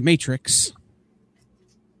to see The Matrix.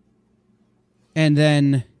 And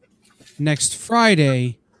then next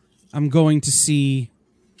Friday, I'm going to see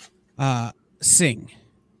Sing.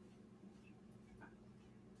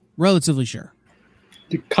 Relatively sure.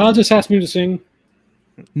 Did Kyle just ask me to sing?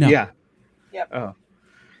 No. Yeah. Yep. Oh.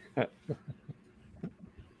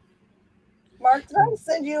 Mark, did I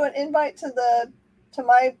send you an invite to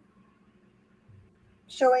my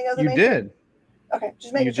showing of the Matrix? You did. Okay,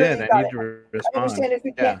 just making you sure did. that you got I need it. to respond. I understand if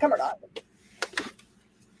you can't come or not.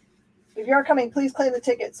 If you are coming, please claim the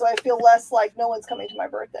ticket so I feel less like no one's coming to my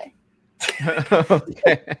birthday.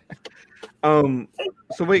 Okay.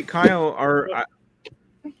 So wait, Kyle,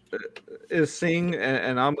 is Sing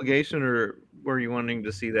an obligation, or were you wanting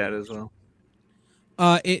to see that as well?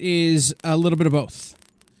 It is a little bit of both.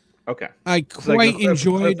 Okay. I quite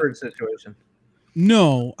enjoyed Clifford situation.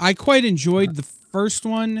 No, I quite enjoyed the first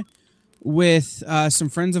one with some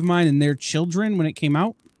friends of mine and their children when it came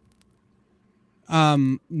out.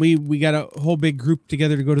 we got a whole big group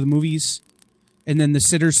together to go to the movies, and then the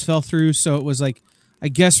sitters fell through, so it was like, I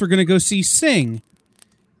guess we're gonna go see Sing,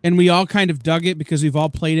 and we all kind of dug it because we've all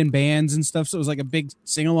played in bands and stuff, so it was like a big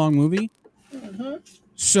sing along movie. Mm-hmm.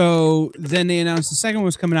 So then they announced the second one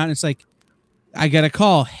was coming out, and it's like, I got a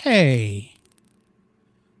call. Hey,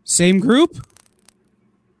 same group,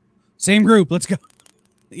 let's go.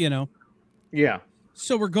 You know. Yeah.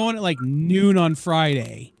 So we're going at like noon on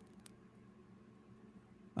Friday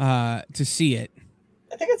to see it.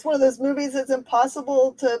 I think it's one of those movies that's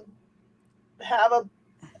impossible to have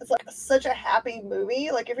it's like such a happy movie.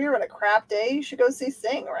 Like if you're having a crap day, you should go see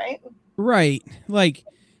Sing, right? Right. Like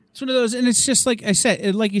it's one of those, and it's just like I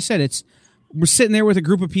said, like you said, we're sitting there with a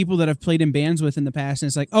group of people that I've played in bands with in the past, and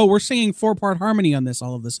it's like, oh, we're singing 4-part harmony on this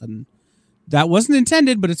all of a sudden. That wasn't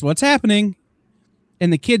intended, but it's what's happening.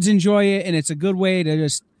 And the kids enjoy it, and it's a good way to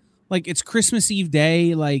just, like, it's Christmas Eve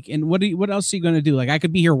day, like, and what else are you going to do? Like, I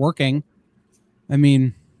could be here working. I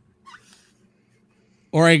mean,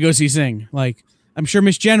 or I go see Sing. Like, I'm sure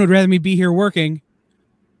Miss Jen would rather me be here working,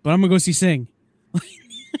 but I'm going to go see Sing.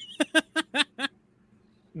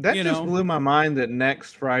 That just blew my mind that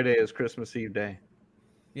next Friday is Christmas Eve day.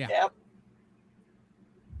 Yeah. Yep.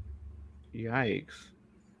 Yikes.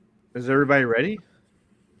 Is everybody ready?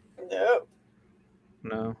 No.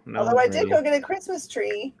 No. Although I did go get a Christmas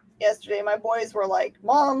tree yesterday. My boys were like,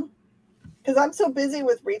 Mom, because I'm so busy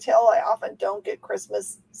with retail, I often don't get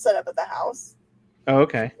Christmas set up at the house. Oh,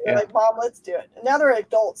 okay. They're like, Mom, let's do it. And now they're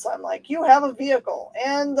adults. So I'm like, you have a vehicle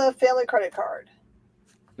and the family credit card.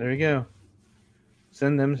 There you go.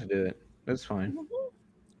 Send them to do it. That's fine. Mm-hmm.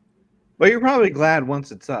 But you're probably glad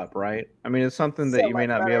once it's up, right? I mean, it's something that you may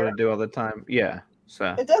not be able to do all the time. Yeah.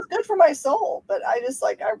 So it does good for my soul, but I just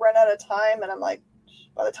I run out of time, and I'm like,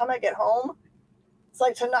 by the time I get home, it's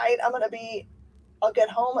like tonight I'll get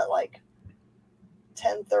home at like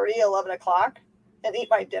 10:30, 11 o'clock and eat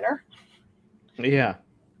my dinner. Yeah.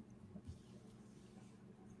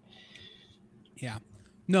 Yeah.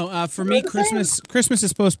 No, for me, Christmas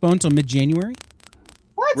is postponed till mid-January.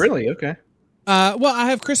 What? Really? Okay. Well, I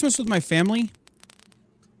have Christmas with my family,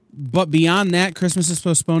 but beyond that, Christmas is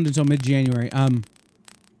postponed until mid-January.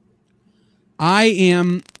 I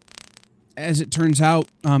am, as it turns out,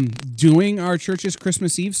 doing our church's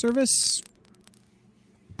Christmas Eve service.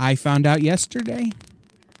 I found out yesterday.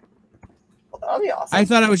 Well, that'll be awesome. I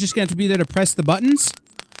thought I was just going to be there to press the buttons.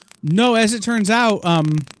 No, as it turns out,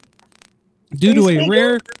 due to a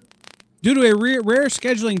rare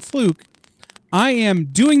scheduling fluke, I am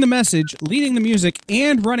doing the message, leading the music,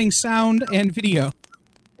 and running sound and video.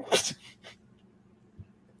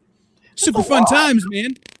 Super fun times,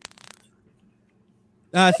 man.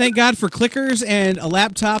 Thank God for clickers and a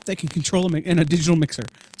laptop that can control and a digital mixer.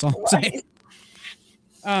 That's all I'm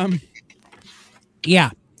saying.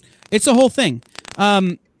 Yeah, it's a whole thing.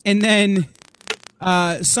 And then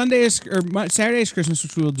Saturday is Christmas,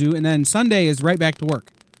 which we'll do, and then Sunday is right back to work.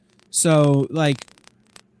 So, like,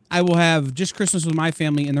 I will have just Christmas with my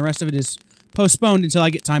family, and the rest of it is postponed until I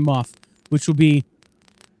get time off, which will be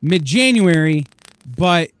mid-January.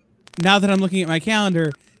 But now that I'm looking at my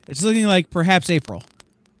calendar, it's looking like perhaps April.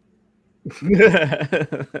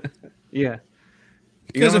 Yeah.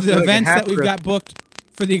 Because of the events that we've got booked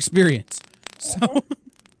for the experience. So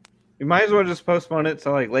you might as well just postpone it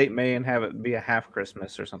to like late May and have it be a half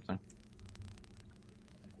Christmas or something.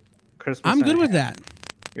 Christmas. I'm good with that.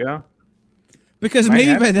 Yeah. Because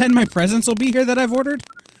maybe by then my presents will be here that I've ordered.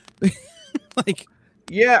 Like,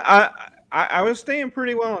 yeah, I was staying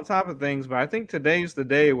pretty well on top of things, but I think today's the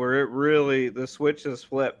day where the switch is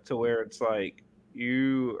flipped to where it's like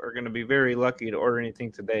you are going to be very lucky to order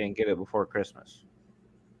anything today and get it before Christmas.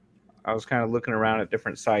 I was kind of looking around at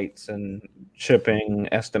different sites and shipping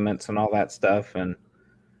estimates and all that stuff. And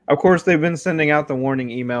of course, they've been sending out the warning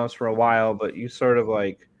emails for a while, but you sort of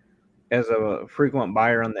like, as a frequent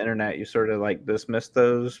buyer on the internet, you sort of like dismiss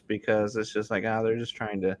those because it's just like, they're just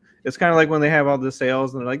trying to, it's kind of like when they have all the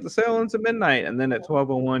sales and they're like, the sale ends at midnight. And then at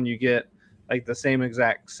 12:01, you get like the same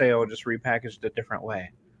exact sale, just repackaged a different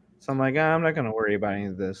way. So I'm like, I'm not going to worry about any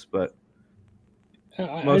of this, but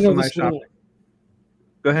most of my shopping.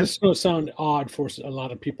 Go ahead. This is going to sound odd for a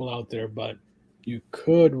lot of people out there, but you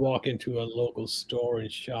could walk into a local store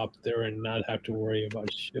and shop there and not have to worry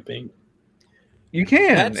about shipping. You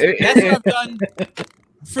can. That's what I've done.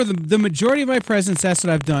 For the majority of my presents, that's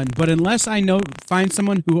what I've done. But unless I find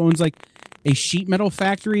someone who owns like a sheet metal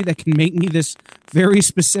factory that can make me this very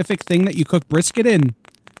specific thing that you cook brisket in,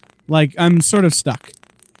 like I'm sort of stuck.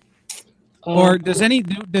 Or does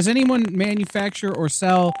anyone manufacture or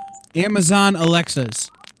sell Amazon Alexas?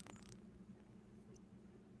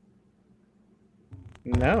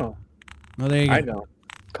 No. Well, there you go. I don't.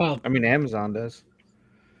 Kyle. I mean, Amazon does.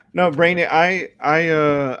 No, Brainy, I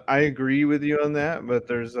agree with you on that, but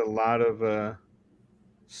there's a lot of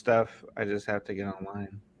stuff I just have to get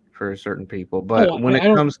online for certain people. But when it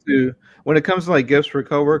comes to like gifts for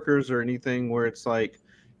coworkers or anything where it's like,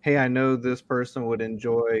 hey, I know this person would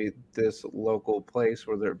enjoy this local place,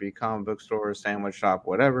 whether it be comic book store, sandwich shop,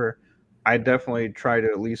 whatever, I definitely try to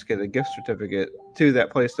at least get a gift certificate to that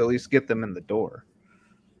place to at least get them in the door.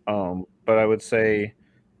 But I would say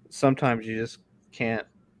sometimes you just can't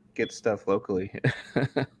get stuff locally.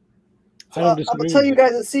 So I'm gonna tell you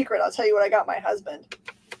guys a secret. I'll tell you what I got my husband.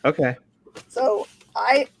 Okay. So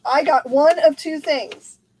I got one of two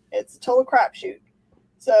things. It's a total crapshoot.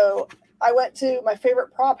 So I went to my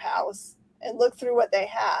favorite prop house and looked through what they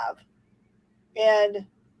have and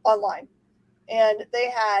online. And they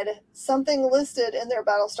had something listed in their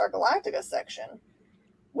Battlestar Galactica section,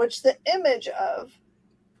 which the image of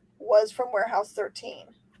was from Warehouse 13.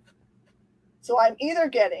 So I'm either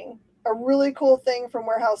getting a really cool thing from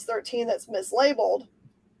Warehouse 13 that's mislabeled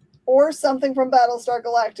or something from Battlestar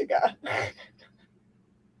Galactica.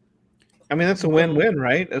 I mean, that's a win-win,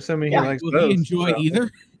 right? Assuming he likes both. Will he enjoy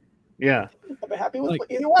either? Yeah. I'm happy with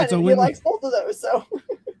either one. And he likes both of those. So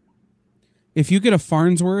if you get a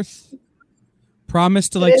Farnsworth, promise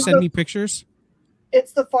to send me pictures.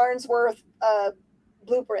 It's the Farnsworth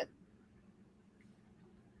blueprint.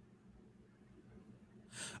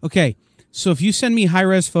 Okay. So if you send me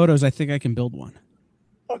high-res photos, I think I can build one.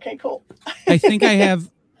 Okay, cool. I think I have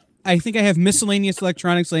miscellaneous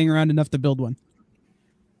electronics laying around enough to build one.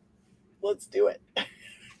 Let's do it.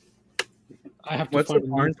 I have to find a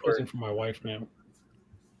new present for my wife now.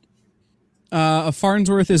 A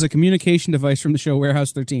Farnsworth is a communication device from the show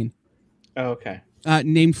Warehouse 13. Oh, okay.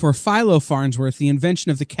 Named for Philo Farnsworth, the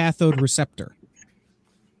invention of the cathode receptor.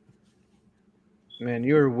 Man,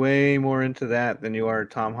 you are way more into that than you are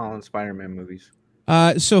Tom Holland Spider-Man movies.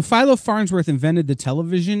 So Philo Farnsworth invented the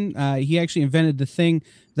television. He actually invented the thing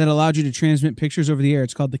that allowed you to transmit pictures over the air.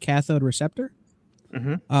 It's called the cathode receptor.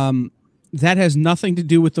 Mm-hmm. That has nothing to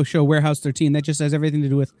do with the show Warehouse 13. That just has everything to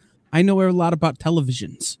do with, I know a lot about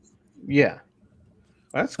televisions. Yeah.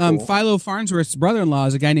 That's cool. Philo Farnsworth's brother-in-law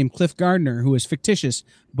is a guy named Cliff Gardner, who is fictitious,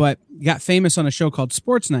 but got famous on a show called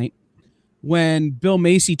Sports Night when Bill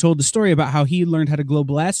Macy told the story about how he learned how to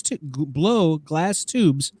blow glass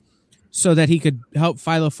tubes so that he could help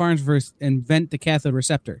Philo Farnsworth invent the cathode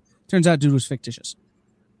receptor. Turns out dude was fictitious.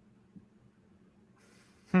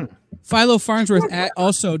 Philo Farnsworth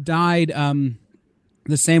also died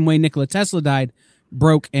the same way Nikola Tesla died,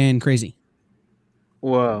 broke and crazy.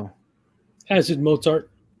 Whoa. As did Mozart.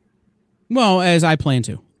 Well, as I plan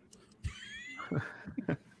to.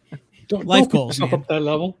 Life goals, man. Up that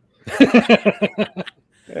level.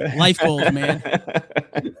 Life goals, man.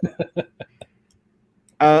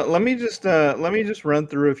 Let me just run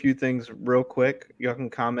through a few things real quick. Y'all can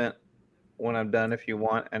comment when I'm done if you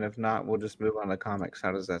want, and if not, we'll just move on to comics.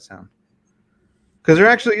 How does that sound? Because there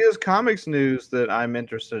actually is comics news that I'm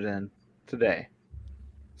interested in today.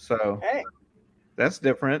 So that's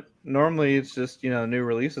different. Normally it's just, new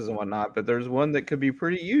releases and whatnot, but there's one that could be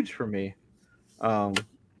pretty huge for me.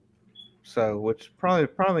 So which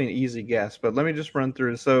probably an easy guess, but let me just run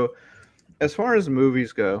through. So as far as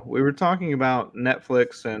movies go, we were talking about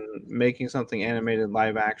Netflix and making something animated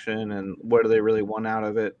live action and what do they really want out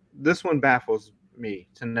of it. This one baffles me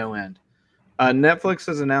to no end. Netflix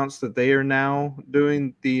has announced that they are now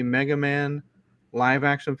doing the Mega Man live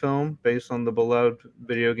action film based on the beloved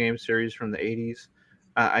video game series from the 80s.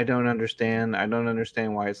 I don't understand. I don't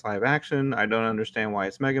understand why it's live action. I don't understand why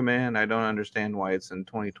it's Mega Man. I don't understand why it's in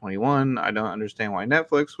 2021. I don't understand why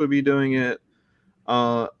Netflix would be doing it.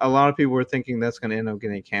 A lot of people were thinking that's going to end up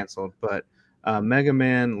getting canceled, but Mega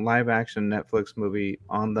Man live action Netflix movie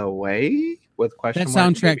on the way with question mark. That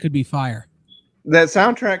soundtrack could be fire. That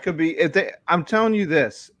soundtrack could be. I'm telling you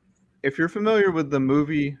this: if you're familiar with the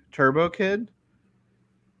movie Turbo Kid,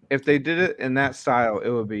 if they did it in that style, it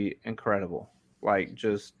would be incredible. Like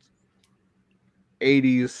just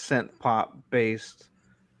 80s synth pop based.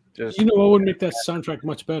 Just what would make that soundtrack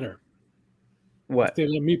much better? What? If they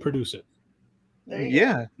let me produce it.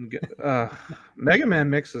 Yeah, Mega Man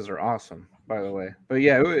mixes are awesome, by the way. But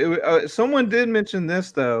yeah, someone did mention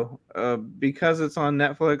this though, because it's on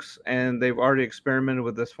Netflix and they've already experimented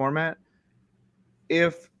with this format.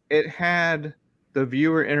 If it had the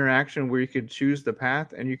viewer interaction where you could choose the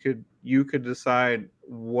path and you could decide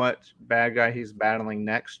what bad guy he's battling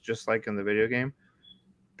next, just like in the video game,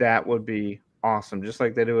 that would be awesome. Just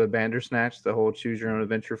like they do with Bandersnatch, the whole choose your own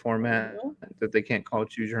adventure format that they can't call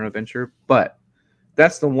choose your own adventure, but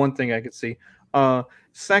that's the one thing I could see.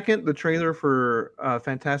 Second, the trailer for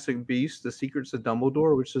Fantastic Beasts: The Secrets of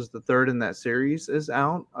Dumbledore, which is the third in that series, is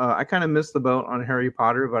out. I kind of missed the boat on Harry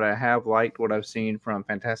Potter, but I have liked what I've seen from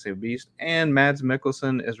Fantastic Beasts. And Mads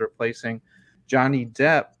Mikkelsen is replacing Johnny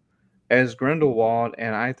Depp as Grindelwald,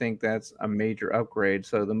 and I think that's a major upgrade.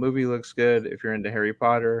 So the movie looks good. If you're into Harry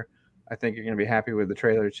Potter, I think you're going to be happy with the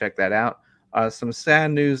trailer. Check that out. Some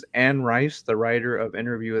sad news. Anne Rice, the writer of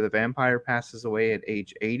Interview with a Vampire, passes away at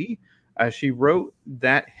age 80. She wrote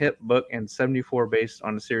that hit book in 74 based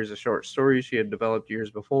on a series of short stories she had developed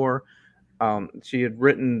years before. She had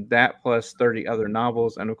written that plus 30 other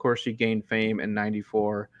novels. And of course, she gained fame in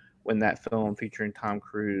 94 when that film featuring Tom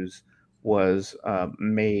Cruise was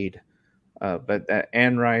made. But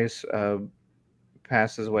Anne Rice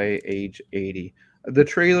passes away age 80. The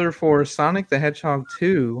trailer for Sonic the Hedgehog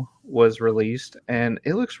 2 was released, and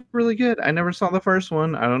it looks really good. I never saw the first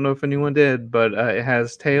one. I don't know if anyone did, but it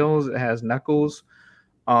has Tails, it has Knuckles.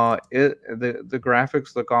 The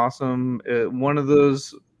graphics look awesome. One of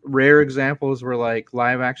those rare examples where like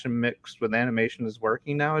live action mixed with animation is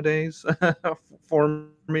working nowadays for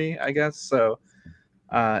me, I guess. So,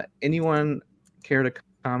 anyone care to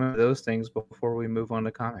comment those things before we move on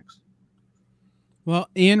to comics? Well,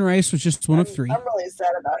 Anne Rice was just one of three. I'm really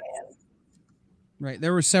sad about Anne. Right.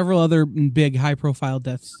 There were several other big high-profile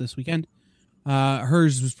deaths this weekend.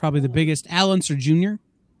 Hers was probably the biggest. Al Unser Jr.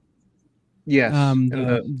 Yes.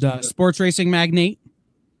 The sports racing magnate.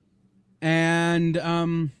 And,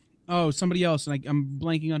 somebody else. And I'm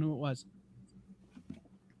blanking on who it was.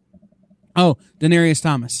 Oh, Daenerys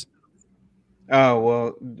Thomas. Oh,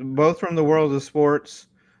 well, both from the world of sports.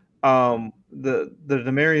 The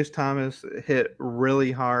Demaryius Thomas hit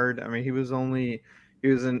really hard. I mean, he was in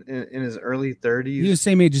his early 30s. He was the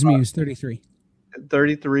same age as me. He was 33.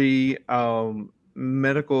 33.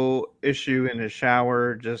 Medical issue in his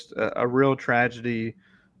shower. Just a real tragedy.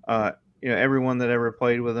 Everyone that ever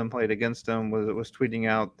played with him, played against him, was tweeting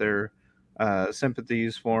out their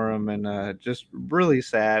sympathies for him, and just really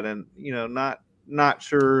sad. And not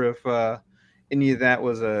sure if any of that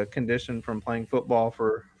was a condition from playing football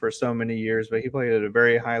for so many years, but he played at a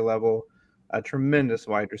very high level, a tremendous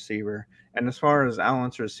wide receiver. And as far as Al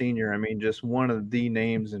Unser Sr., I mean, just one of the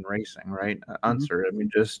names in racing, right? Unser, I mean,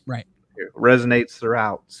 just right. Resonates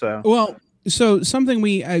throughout. So something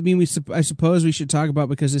I suppose we should talk about,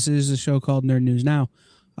 because this is a show called Nerd News Now.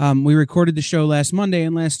 We recorded the show last Monday,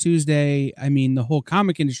 and last Tuesday, I mean, the whole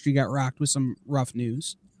comic industry got rocked with some rough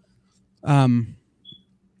news.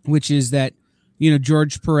 Which is that,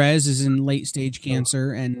 George Perez is in late stage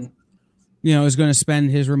cancer and, is going to spend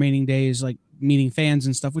his remaining days like meeting fans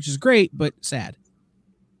and stuff, which is great, but sad.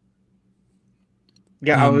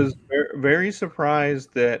 Yeah, I was very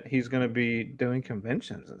surprised that he's going to be doing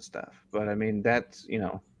conventions and stuff. But I mean, that's,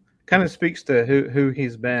 kind of speaks to who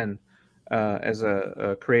he's been as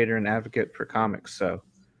a creator and advocate for comics. So,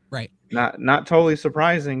 right. Not totally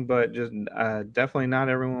surprising, but just definitely not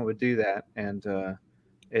everyone would do that. And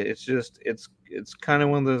it's kind of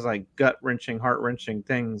one of those like gut wrenching, heart wrenching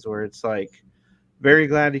things where it's like very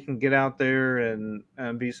glad he can get out there and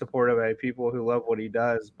be supported by people who love what he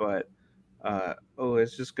does. But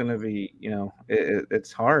it's just going to be,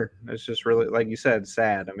 it's hard. It's just really, like you said,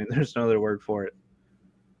 sad. I mean, there's no other word for it.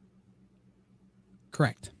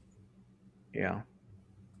 Correct. Yeah.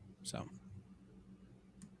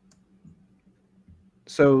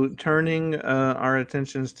 So turning our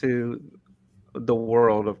attentions to the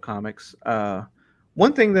world of comics,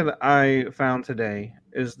 one thing that I found today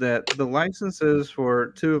is that the licenses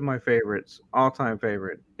for two of my favorites, all-time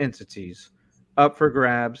favorite entities, up for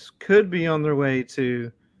grabs, could be on their way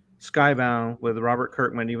to Skybound with Robert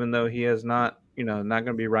Kirkman, even though he is not going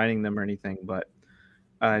to be writing them or anything. But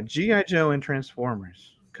G.I. Joe and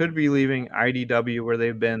Transformers could be leaving IDW, where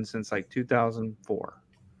they've been since like 2004.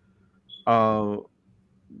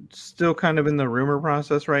 Still kind of in the rumor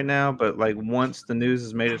process right now, but like once the news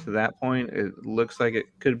has made it to that point, it looks like it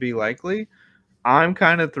could be likely. I'm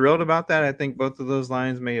kind of thrilled about that. I think both of those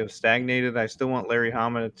lines may have stagnated. I still want Larry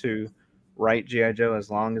Hama to write G.I. Joe as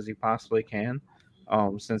long as he possibly can,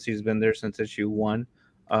 since he's been there since issue 1,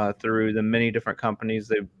 through the many different companies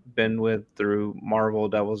they've been with, through Marvel,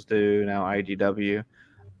 Devil's Due, now IDW.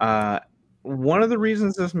 One of the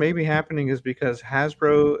reasons this may be happening is because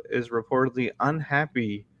Hasbro is reportedly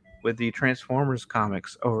unhappy with the Transformers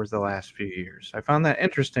comics over the last few years. I found that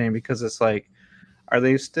interesting because it's like, are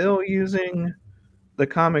they still using the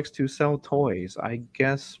comics to sell toys? I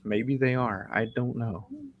guess maybe they are. I don't know.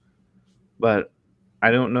 But I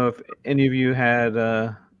don't know if any of you had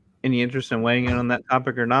any interest in weighing in on that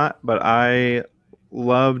topic or not, but I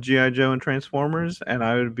love G.I. Joe and Transformers, and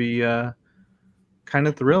I would be kind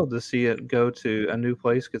of thrilled to see it go to a new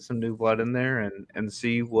place, get some new blood in there, and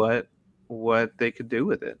see what they could do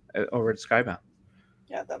with it over at Skybound.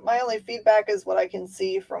 Yeah, my only feedback is what I can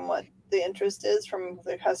see from what the interest is from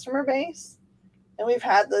the customer base. And we've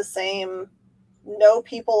had the same no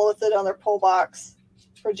people with it on their pull box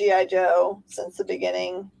for G.I. Joe since the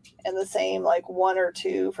beginning, and the same like 1 or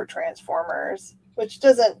 2 for Transformers, which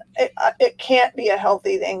it can't be a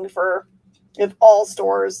healthy thing for if all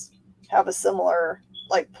stores have a similar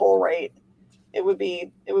like pull rate. It would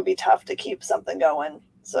be tough to keep something going.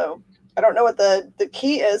 So I don't know what the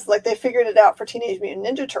key is. Like, they figured it out for Teenage Mutant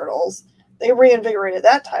Ninja Turtles. They reinvigorated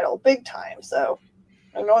that title big time. So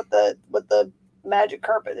I don't know what the magic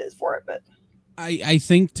carpet is for it, but I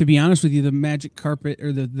think, to be honest with you, the magic carpet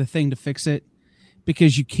or the thing to fix it,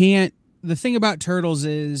 because you can't. The thing about Turtles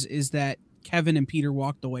is that Kevin and Peter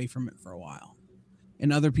walked away from it for a while,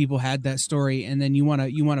 and other people had that story, and then you want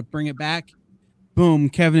to bring it back. Boom,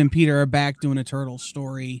 Kevin and Peter are back doing a Turtles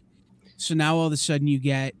story. So now all of a sudden you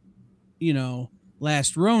get,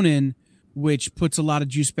 Last Ronin, which puts a lot of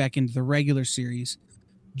juice back into the regular series,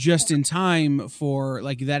 just in time for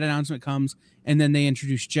like that announcement comes, and then they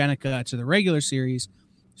introduce Jennika to the regular series.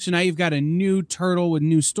 So now you've got a new Turtle with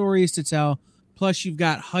new stories to tell. Plus you've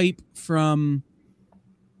got hype from,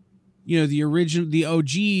 the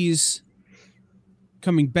OGs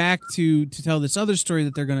coming back to tell this other story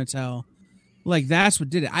that they're going to tell. Like, that's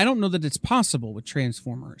what did it. I don't know that it's possible with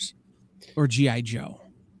Transformers or G.I. Joe,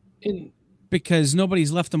 because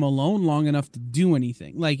nobody's left them alone long enough to do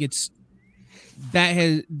anything. Like,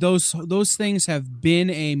 those things have been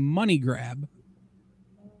a money grab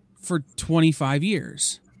for 25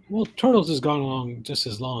 years. Well, Turtles has gone along just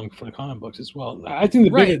as long for the comic books as well. I think the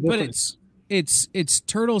bigger difference, but it's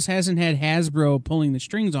Turtles hasn't had Hasbro pulling the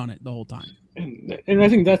strings on it the whole time. And I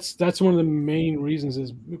think that's one of the main reasons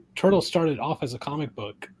is Turtles started off as a comic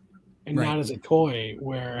book and not as a toy,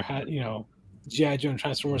 where G.I. Joe and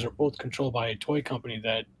Transformers are both controlled by a toy company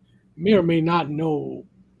that may or may not know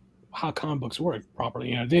how comic books work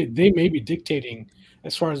properly. They may be dictating,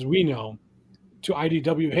 as far as we know, to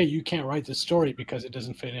IDW, hey, you can't write this story because it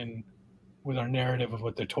doesn't fit in with our narrative of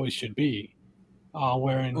what the toys should be.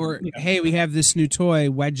 Hey, we have this new toy,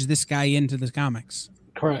 wedge this guy into the comics.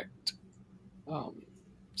 Correct.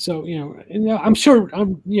 So I'm sure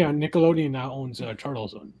Nickelodeon now owns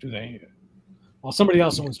Turtles. Do they? Well, somebody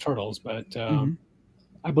else owns Turtles, but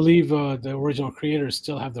I believe the original creators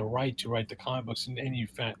still have the right to write the comic books in any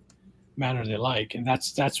manner they like, and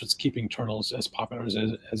that's what's keeping Turtles as popular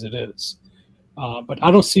as it is. But I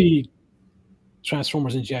don't see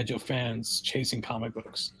Transformers and G.I. Joe fans chasing comic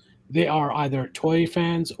books. They are either toy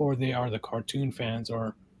fans or they are the cartoon fans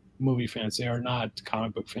or movie fans. They are not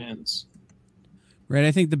comic book fans. Right.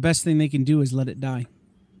 I think the best thing they can do is let it die.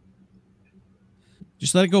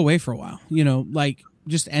 Just let it go away for a while. Like,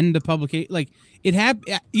 just end the publication. Like, it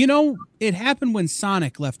happened when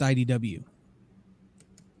Sonic left IDW.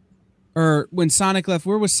 Or when Sonic left,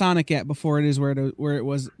 where was Sonic at before it is where it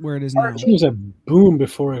is now? It was a Boom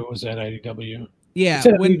before it was at IDW. Yeah, it's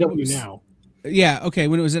at IDW now. Yeah, okay.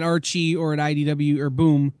 When it was at Archie or at IDW or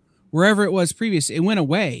Boom, wherever it was previous, it went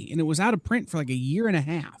away and it was out of print for like a year and a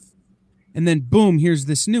half. And then boom, here's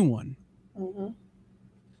this new one. Mm-hmm.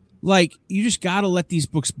 Like, you just got to let these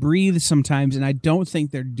books breathe sometimes, and I don't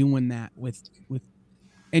think they're doing that with.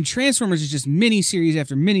 And Transformers is just mini-series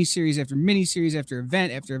after mini-series after mini-series after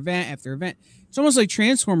event after event after event. It's almost like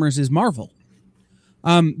Transformers is Marvel.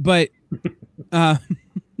 But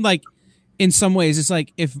like, in some ways, it's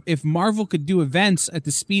like if Marvel could do events at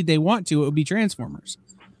the speed they want to, it would be Transformers.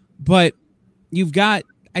 But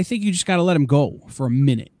I think you just got to let them go for a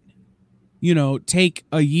minute. Take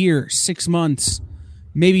a year, 6 months,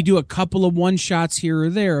 maybe do a couple of one-shots here or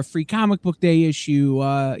there, a free comic book day issue,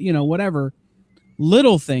 whatever.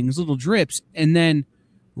 Little things, little drips, and then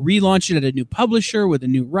relaunch it at a new publisher with a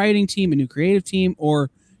new writing team, a new creative team,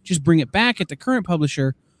 or just bring it back at the current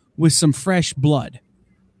publisher with some fresh blood.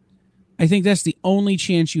 I think that's the only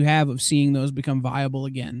chance you have of seeing those become viable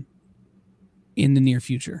again in the near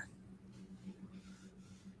future.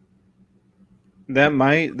 That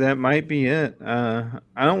might be it. I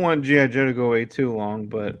don't want G.I. Joe to go away too long,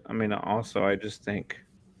 but I mean, also, I just think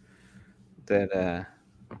that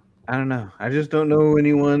I don't know. I just don't know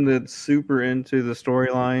anyone that's super into the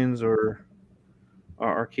storylines or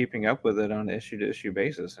are keeping up with it on an issue-to-issue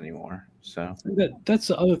basis anymore. So that's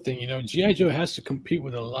the other thing. G.I. Joe has to compete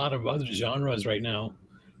with a lot of other genres right now,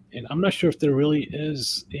 and I'm not sure if there really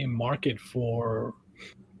is a market for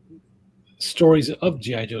stories of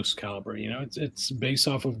G.I. Joe's caliber. It's based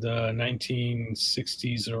off of the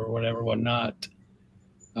 1960s or whatnot.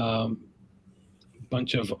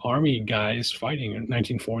 bunch of army guys fighting in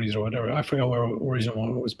 1940s or whatever. I forgot where original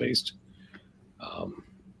one was based.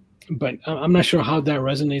 But I'm not sure how that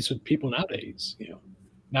resonates with people nowadays.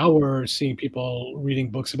 Now we're seeing people reading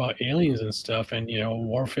books about aliens and stuff, and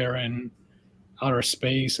warfare and outer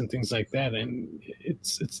space and things like that, and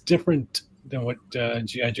it's different than what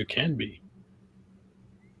G.I. Joe can be.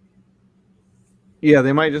 Yeah,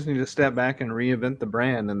 they might just need to step back and reinvent the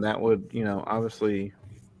brand, and that would, obviously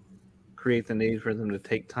create the need for them to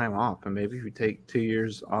take time off. And maybe if you take 2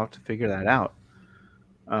 years off to figure that out,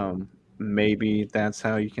 maybe that's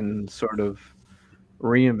how you can sort of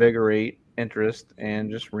reinvigorate interest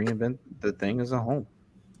and just reinvent the thing as a whole.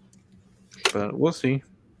 But we'll see.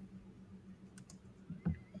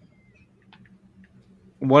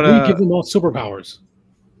 What give them all superpowers?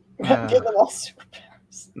 Give them all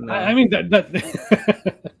superpowers. No. I mean that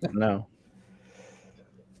no.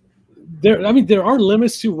 There are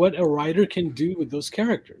limits to what a writer can do with those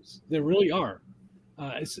characters. There really are.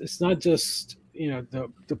 It's not just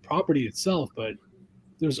the property itself, but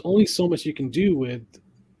there's only so much you can do with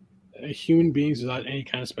human beings without any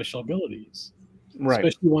kind of special abilities, right?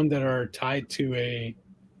 Especially one that are tied to a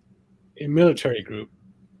military group.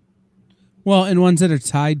 Well, and ones that are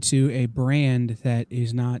tied to a brand that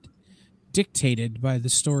is not dictated by the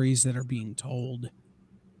stories that are being told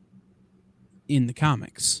in the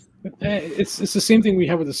comics. It's the same thing we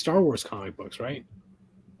have with the Star Wars comic books, right?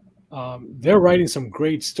 They're writing some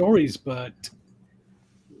great stories, but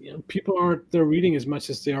people aren't they're reading as much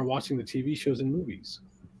as they are watching the TV shows and movies.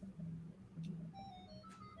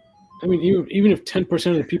 I mean, even if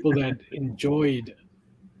 10% of the people that enjoyed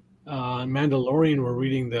Mandalorian were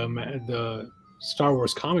reading the Star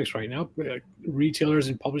Wars comics right now, retailers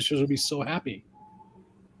and publishers would be so happy.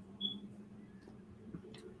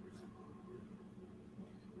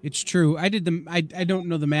 It's true. I don't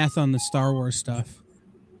know the math on the Star Wars stuff,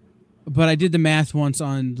 but I did the math once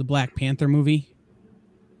on the Black Panther movie.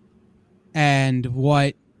 And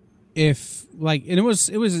what if and it was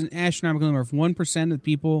an astronomical number. If 1% of the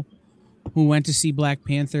people who went to see Black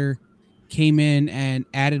Panther came in and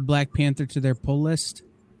added Black Panther to their pull list,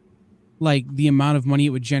 like the amount of money it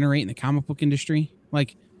would generate in the comic book industry,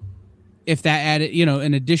 like if that added,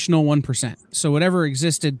 an additional 1%. So whatever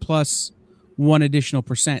existed plus one additional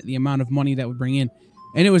percent, the amount of money that would bring in.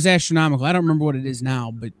 And it was astronomical. I don't remember what it is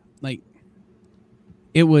now, but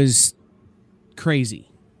it was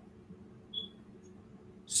crazy.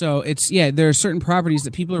 So there are certain properties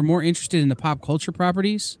that people are more interested in, the pop culture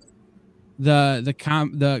properties, the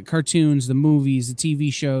cartoons, the movies, the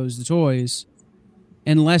TV shows, the toys,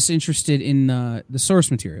 and less interested in the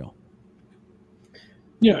source material.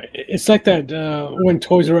 Yeah, it's like that when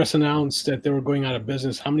Toys R Us announced that they were going out of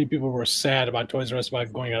business. How many people were sad about Toys R Us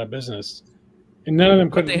about going out of business? And none of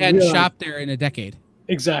them could. But they hadn't shopped there in a decade.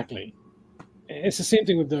 Exactly. It's the same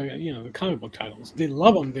thing with the comic book titles. They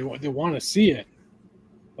love them. They want to see it,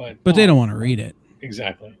 but they don't want to read it.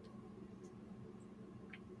 Exactly.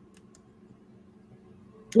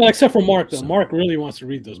 Well, except for Mark, though. So, Mark really wants to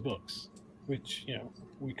read those books, which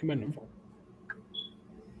we commend him for.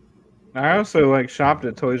 I also shopped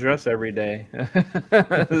at Toys R Us every day,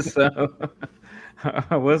 so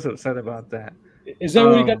I was upset about that. Is that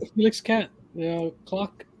where you got the Felix Cat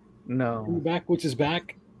clock? No, in the back, which is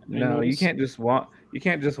back. No, you can't just walk. You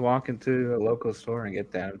can't just walk into a local store and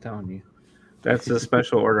get that. I'm telling you, that's a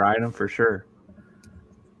special order item for sure.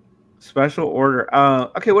 Special order.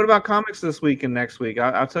 Okay, what about comics this week and next week?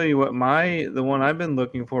 I'll tell you what. The one I've been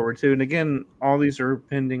looking forward to, and again, all these are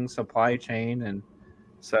pending supply chain, and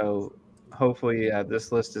so hopefully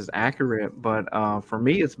this list is accurate. But for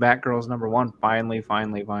me, it's Batgirl's #1. Finally.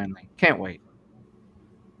 Can't wait.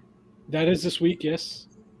 That is this week, yes.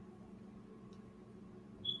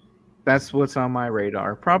 That's what's on my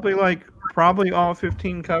radar. Probably all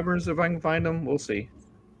 15 covers if I can find them. We'll see.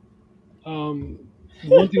 One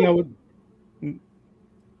thing I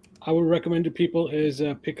would recommend to people is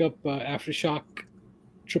pick up Aftershock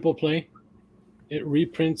Triple Play. It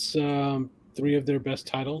reprints 3 of their best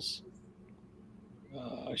titles.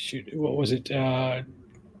 What was it? Do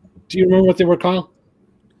you remember what they were, Kyle?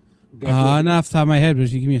 Not off the top of my head, but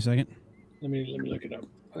if you give me a second. Let me look it up.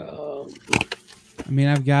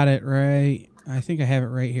 I've got it right. I think I have it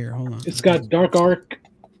right here. Hold on. It's got Dark Arc.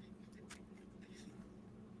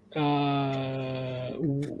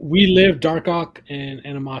 We Live, Dark Arc, and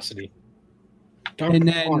Animosity.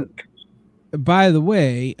 Arc. By the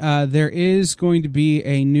way, there is going to be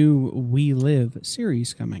a new We Live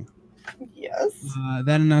series coming. Yes.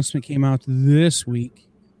 That announcement came out this week.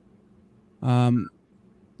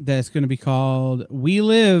 That's going to be called We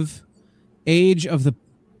Live, Age of the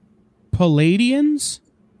Palladians.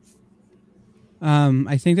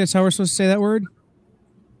 I think that's how we're supposed to say that word.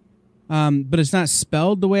 But it's not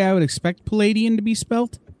spelled the way I would expect Palladian to be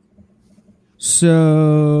spelled.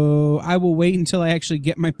 So I will wait until I actually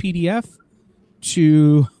get my PDF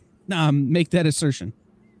to make that assertion.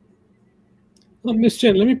 Miss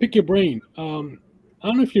Jen, let me pick your brain. I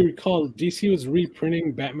don't know if you recall, DC was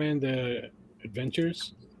reprinting Batman the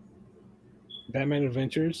Adventures. Batman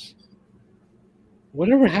Adventures.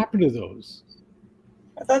 Whatever happened to those?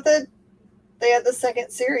 I thought that they had the second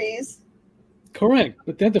series. Correct,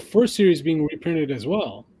 but they had the first series being reprinted as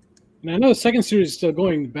well. And I know the second series is still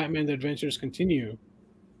going. Batman the Adventures Continue,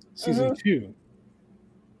 season 2.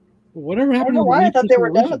 Whatever happened? I don't know why I thought they were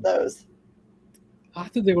done with those. I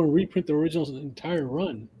thought they were going to reprint the original's entire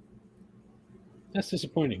run. That's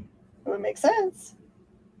disappointing. It would make sense.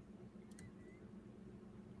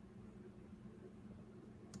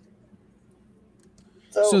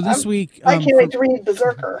 So this week, I can't wait to read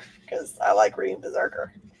Berserker because I like reading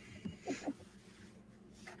Berserker.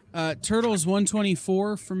 Turtles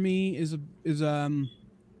 124 for me is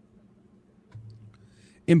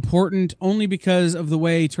important only because of the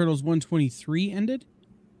way Turtles 123 ended.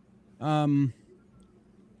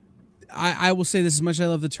 I will say this: as much as I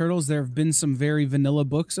love the Turtles, there have been some very vanilla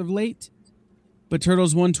books of late, but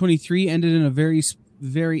Turtles 123 ended in a very,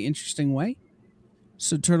 very interesting way.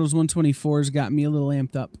 So Turtles 124 has got me a little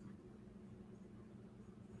amped up.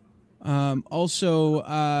 Also,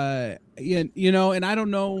 and I don't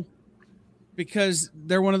know, because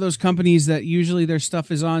they're one of those companies that usually their stuff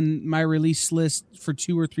is on my release list for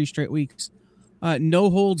 2 or 3 straight weeks. No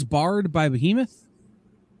Holds Barred by Behemoth.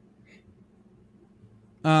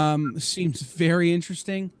 Seems very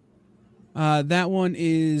interesting. That one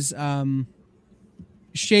is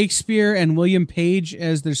Shakespeare and William Page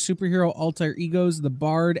as their superhero alter egos, the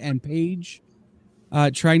Bard and Page,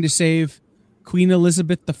 trying to save Queen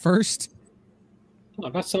Elizabeth I. Oh,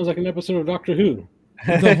 that sounds like an episode of Doctor Who.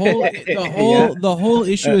 The whole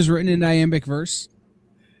issue is written in iambic verse.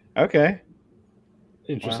 Okay.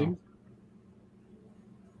 Interesting.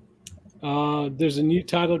 Wow. There's a new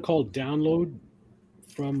title called Download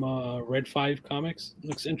from Red 5 Comics.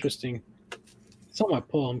 Looks interesting. It's on my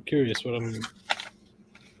pull. I'm curious what I'm.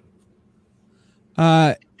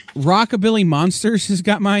 Rockabilly Monsters has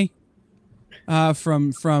got my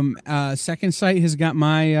from Second Sight has got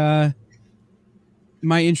my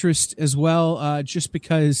my interest as well, just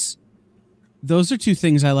because those are 2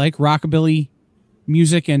 things I like: rockabilly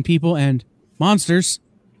music and people, and monsters.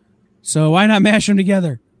 So why not mash them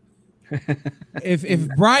together? If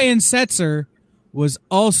Brian Setzer was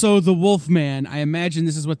also the Wolfman, I imagine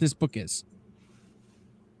this is what this book is.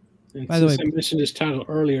 And by the way, I mentioned this title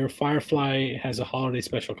earlier. Firefly has a holiday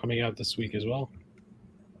special coming out this week as well.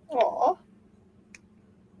 Aww.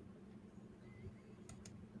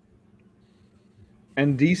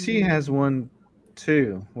 And DC has one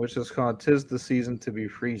too, which is called "'Tis the Season to Be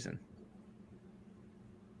Freezing."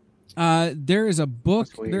 There is a book.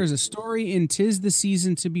 There is a story in "'Tis the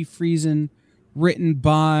Season to Be Freezing," written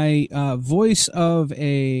by voice of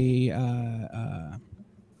a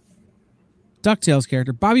DuckTales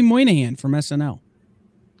character, Bobby Moynihan from SNL.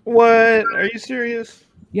 What? Are you serious?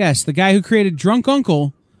 Yes, the guy who created Drunk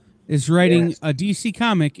Uncle is writing a DC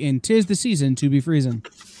comic in "'Tis the Season to Be Freezing."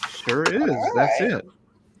 Sure is. That's it.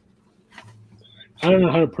 I don't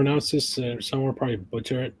know how to pronounce this. Someone will probably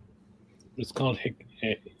butcher it. It's called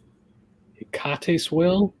Hecate's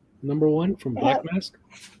Will, #1 from Black Mask.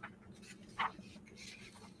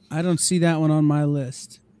 I don't see that one on my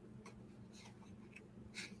list.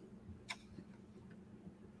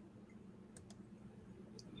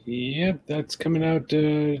 Yep, that's coming out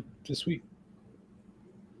this week.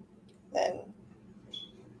 Then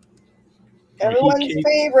everyone's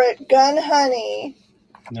favorite, Gun Honey,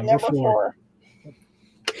 number 4.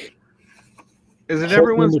 Is it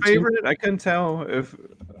everyone's favorite? I couldn't tell if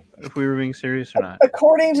we were being serious or not.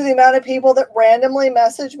 According to the amount of people that randomly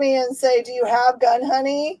message me and say, "Do you have Gun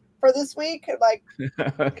Honey for this week?" Like,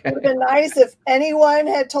 okay. It would have been nice if anyone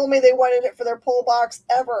had told me they wanted it for their pull box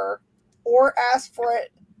ever, or asked for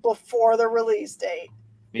it before the release date.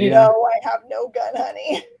 Yeah. No, I have no Gun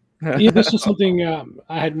Honey. Yeah, this was something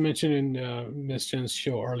I had mentioned in Miss Jen's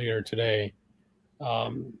show earlier today.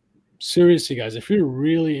 Seriously, guys, if you're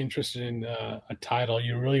really interested in a title,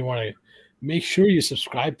 you really want to make sure you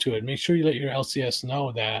subscribe to it. Make sure you let your LCS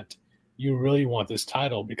know that you really want this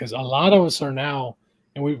title, because a lot of us are now,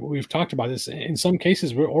 and we've talked about this, in some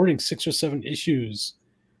cases we're ordering 6 or 7 issues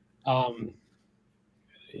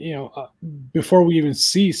before we even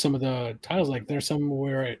see some of the titles. Like there's some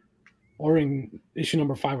we're ordering issue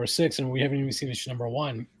number 5 or 6 and we haven't even seen issue number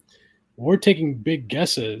 1. we're taking big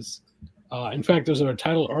guesses. In fact, there was a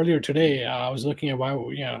title earlier today. I was looking at why,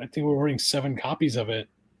 I think we're ordering 7 copies of it,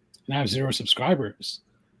 and I have 0 subscribers.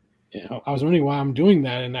 I was wondering why I'm doing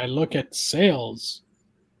that, and I look at sales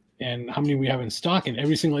and how many we have in stock, and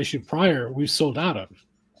every single issue prior we've sold out of.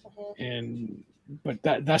 But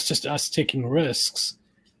that's just us taking risks.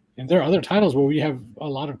 And there are other titles where we have a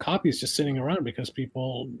lot of copies just sitting around because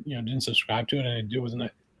people, didn't subscribe to it, and it wasn't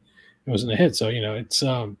a hit. So it's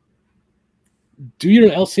do your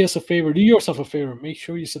LCS a favor, do yourself a favor, make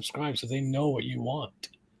sure you subscribe so they know what you want.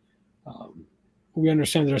 We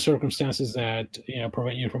understand there are circumstances that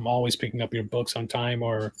prevent you from always picking up your books on time,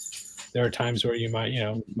 or there are times where you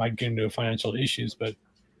might get into financial issues, but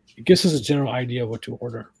it gives us a general idea of what to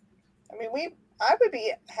order. I mean, I would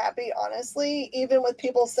be happy, honestly, even with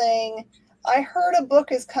people saying, I heard a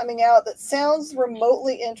book is coming out that sounds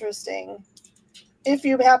remotely interesting. If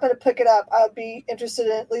you happen to pick it up, I would be interested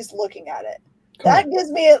in at least looking at it. Correct. That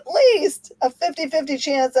gives me at least a 50-50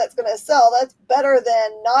 chance that's going to sell. That's better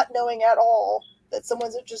than not knowing at all that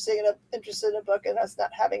someone's interested in a book and us not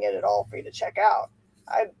having it at all for you to check out.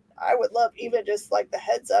 I would love even just like the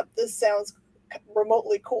heads up, this sounds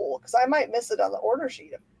remotely cool, because I might miss it on the order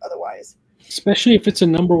sheet otherwise. Especially if it's a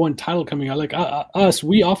number 1 title coming out. Like us,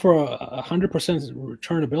 we offer 100%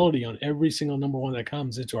 returnability on every single number 1 that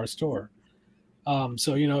comes into our store.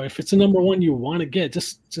 So if it's a number 1 you want to get,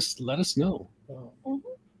 just let us know.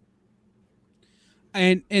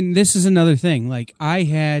 And this is another thing. Like, I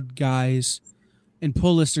had guys and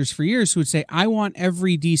pull listers for years who would say, I want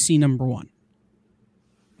every DC number 1.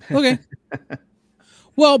 Okay.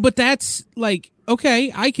 Well, but that's like,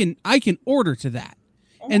 okay, I can order to that.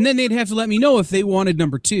 And then they'd have to let me know if they wanted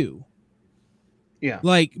number 2. Yeah.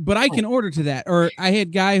 Like, but I can order to that. Or I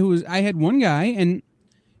had one guy, and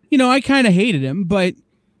I kind of hated him, but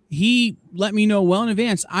he let me know well in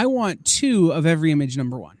advance, I want 2 of every image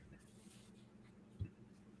number 1.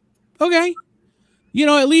 Okay.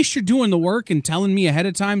 At least you're doing the work and telling me ahead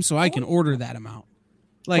of time so I can order that amount.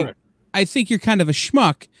 Like, correct. I think you're kind of a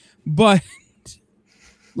schmuck, but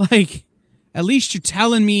like, at least you're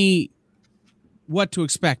telling me what to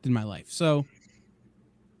expect in my life. So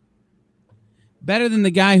better than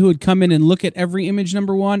the guy who would come in and look at every image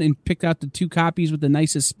number 1 and pick out the 2 copies with the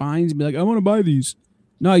nicest spines and be like, I want to buy these.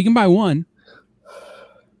 No, you can buy 1.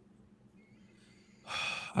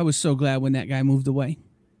 I was so glad when that guy moved away.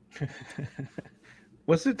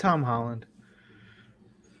 Was it Tom Holland?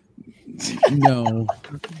 No.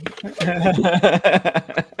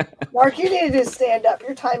 Mark, you need to stand up.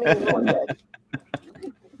 Your timing is really good.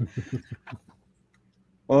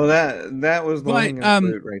 Well, that was low-hanging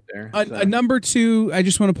fruit right there. A number 2, I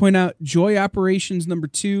just want to point out, Joy Operations number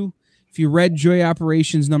 2. If you read Joy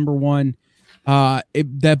Operations number 1,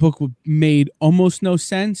 that book made almost no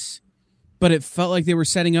sense, but it felt like they were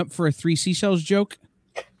setting up for a 3 seashells joke,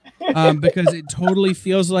 because it totally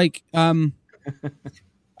feels like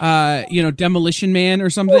Demolition Man or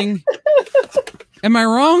something. Am I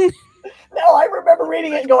wrong? No, I remember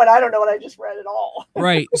reading it and going, I don't know what I just read at all.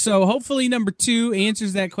 Right. So hopefully number 2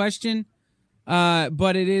 answers that question.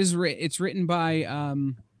 But it's written by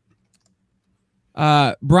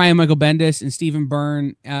Brian Michael Bendis and Stephen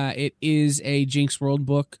Byrne. It is a Jinx World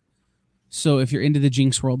book. So if you're into the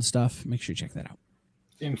Jinx World stuff, make sure you check that out.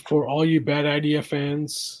 And for all you Bad Idea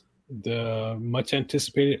fans, the much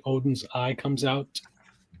anticipated Odin's Eye comes out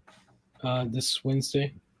this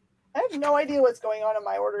Wednesday. I have no idea what's going on in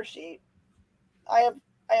my order sheet. I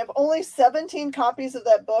have only 17 copies of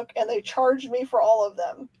that book, and they charged me for all of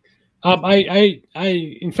them.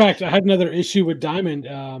 In fact, I had another issue with Diamond.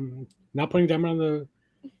 Not putting Diamond on the,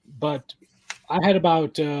 but I had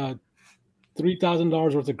about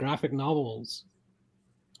 $3,000 worth of graphic novels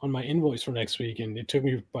on my invoice for next week, and it took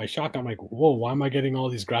me by shock. I'm like, whoa, why am I getting all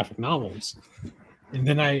these graphic novels? And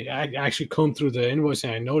then I actually combed through the invoice,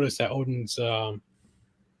 and I noticed that Odin's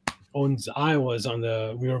Eye was on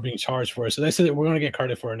we were being charged for it. So they said that we're going to get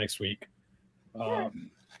credit for it next week.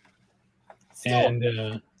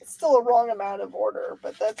 It's still a wrong amount of order,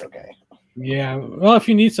 but that's okay. Yeah. Well, if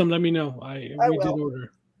you need some, let me know. I will. Did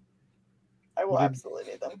order. I will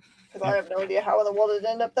absolutely need them, because I have no idea how in the world it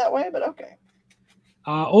ended up that way, but okay.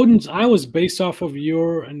 Odin's Eye was based off of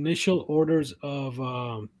your initial orders of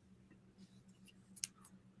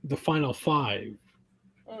the final 5.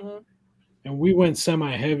 Mm-hmm. And we went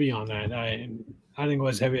semi-heavy on that. I didn't go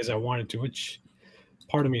as heavy as I wanted to, which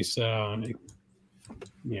part of me is,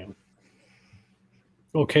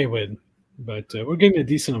 okay with. But we're getting a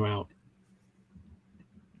decent amount.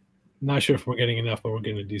 Not sure if we're getting enough, but we're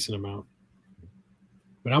getting a decent amount.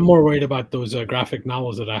 But I'm more worried about those graphic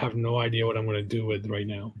novels that I have no idea what I'm going to do with right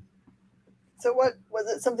now. So what was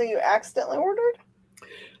it? Something you accidentally ordered?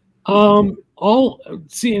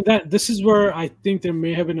 This is where I think there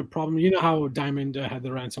may have been a problem. You know how Diamond had the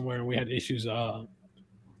ransomware, and we had issues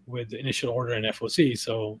with the initial order and FOC.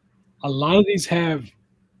 So a lot of these have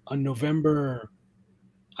a November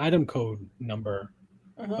item code number,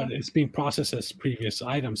 but it's being processed as previous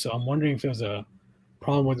items. So I'm wondering if there's a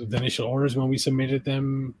problem with the initial orders when we submitted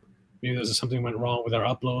them. Maybe there's something went wrong with our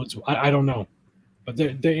uploads. I don't know, but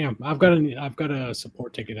I've got a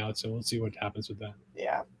support ticket out, so we'll see what happens with that.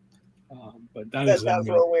 Yeah. But that sounds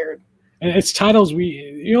real weird. And it's titles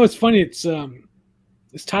it's funny. It's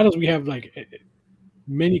titles we have like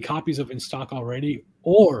many copies of in stock already,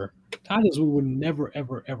 or titles we would never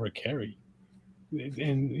ever carry.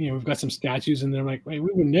 And we've got some statues, and they're like, wait, we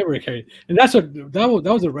would never carry. And that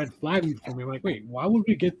was a red flag for me. Like, wait, why would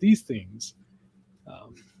we get these things?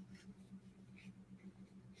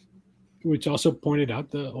 Which also pointed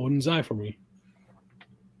out the Odin's Eye for me.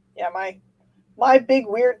 Yeah, my big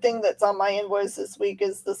weird thing that's on my invoice this week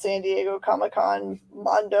is the San Diego Comic-Con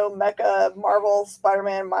Mondo Mecha Marvel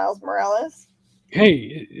Spider-Man Miles Morales.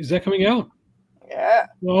 Hey, is that coming out? Yeah.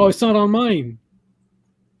 Well, it's not on mine.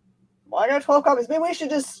 Well, I got 12 copies. Maybe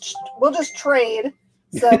we'll just trade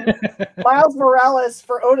some Miles Morales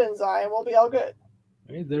for Odin's Eye, and we'll be all good.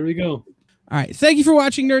 Hey, there we go. All right. Thank you for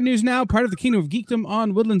watching Nerd News Now, part of the Kingdom of Geekdom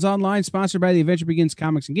on Woodlands Online, sponsored by the Adventure Begins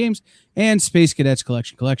Comics and Games and Space Cadets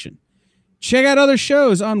Collection. Check out other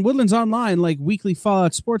shows on Woodlands Online, like Weekly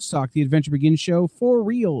Fallout Sports Talk, the Adventure Begins show, For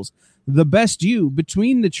Reals, The Best You,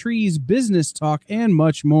 Between the Trees, Business Talk, and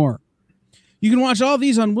much more. You can watch all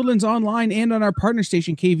these on Woodlands Online and on our partner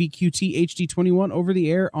station, KVQT HD21, over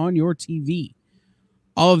the air on your TV.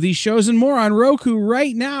 All of these shows and more on Roku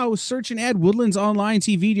right now. Search and add Woodlands Online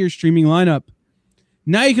TV to your streaming lineup.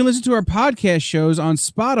 Now you can listen to our podcast shows on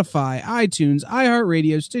Spotify, iTunes,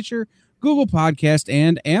 iHeartRadio, Stitcher, Google Podcast,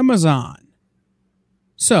 and Amazon.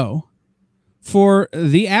 So, for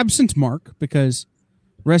the absent Mark, because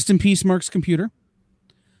rest in peace, Mark's computer,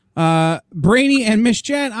 Brainy and Miss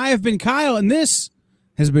Jen, I have been Kyle, and this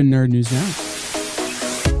has been Nerd News Now.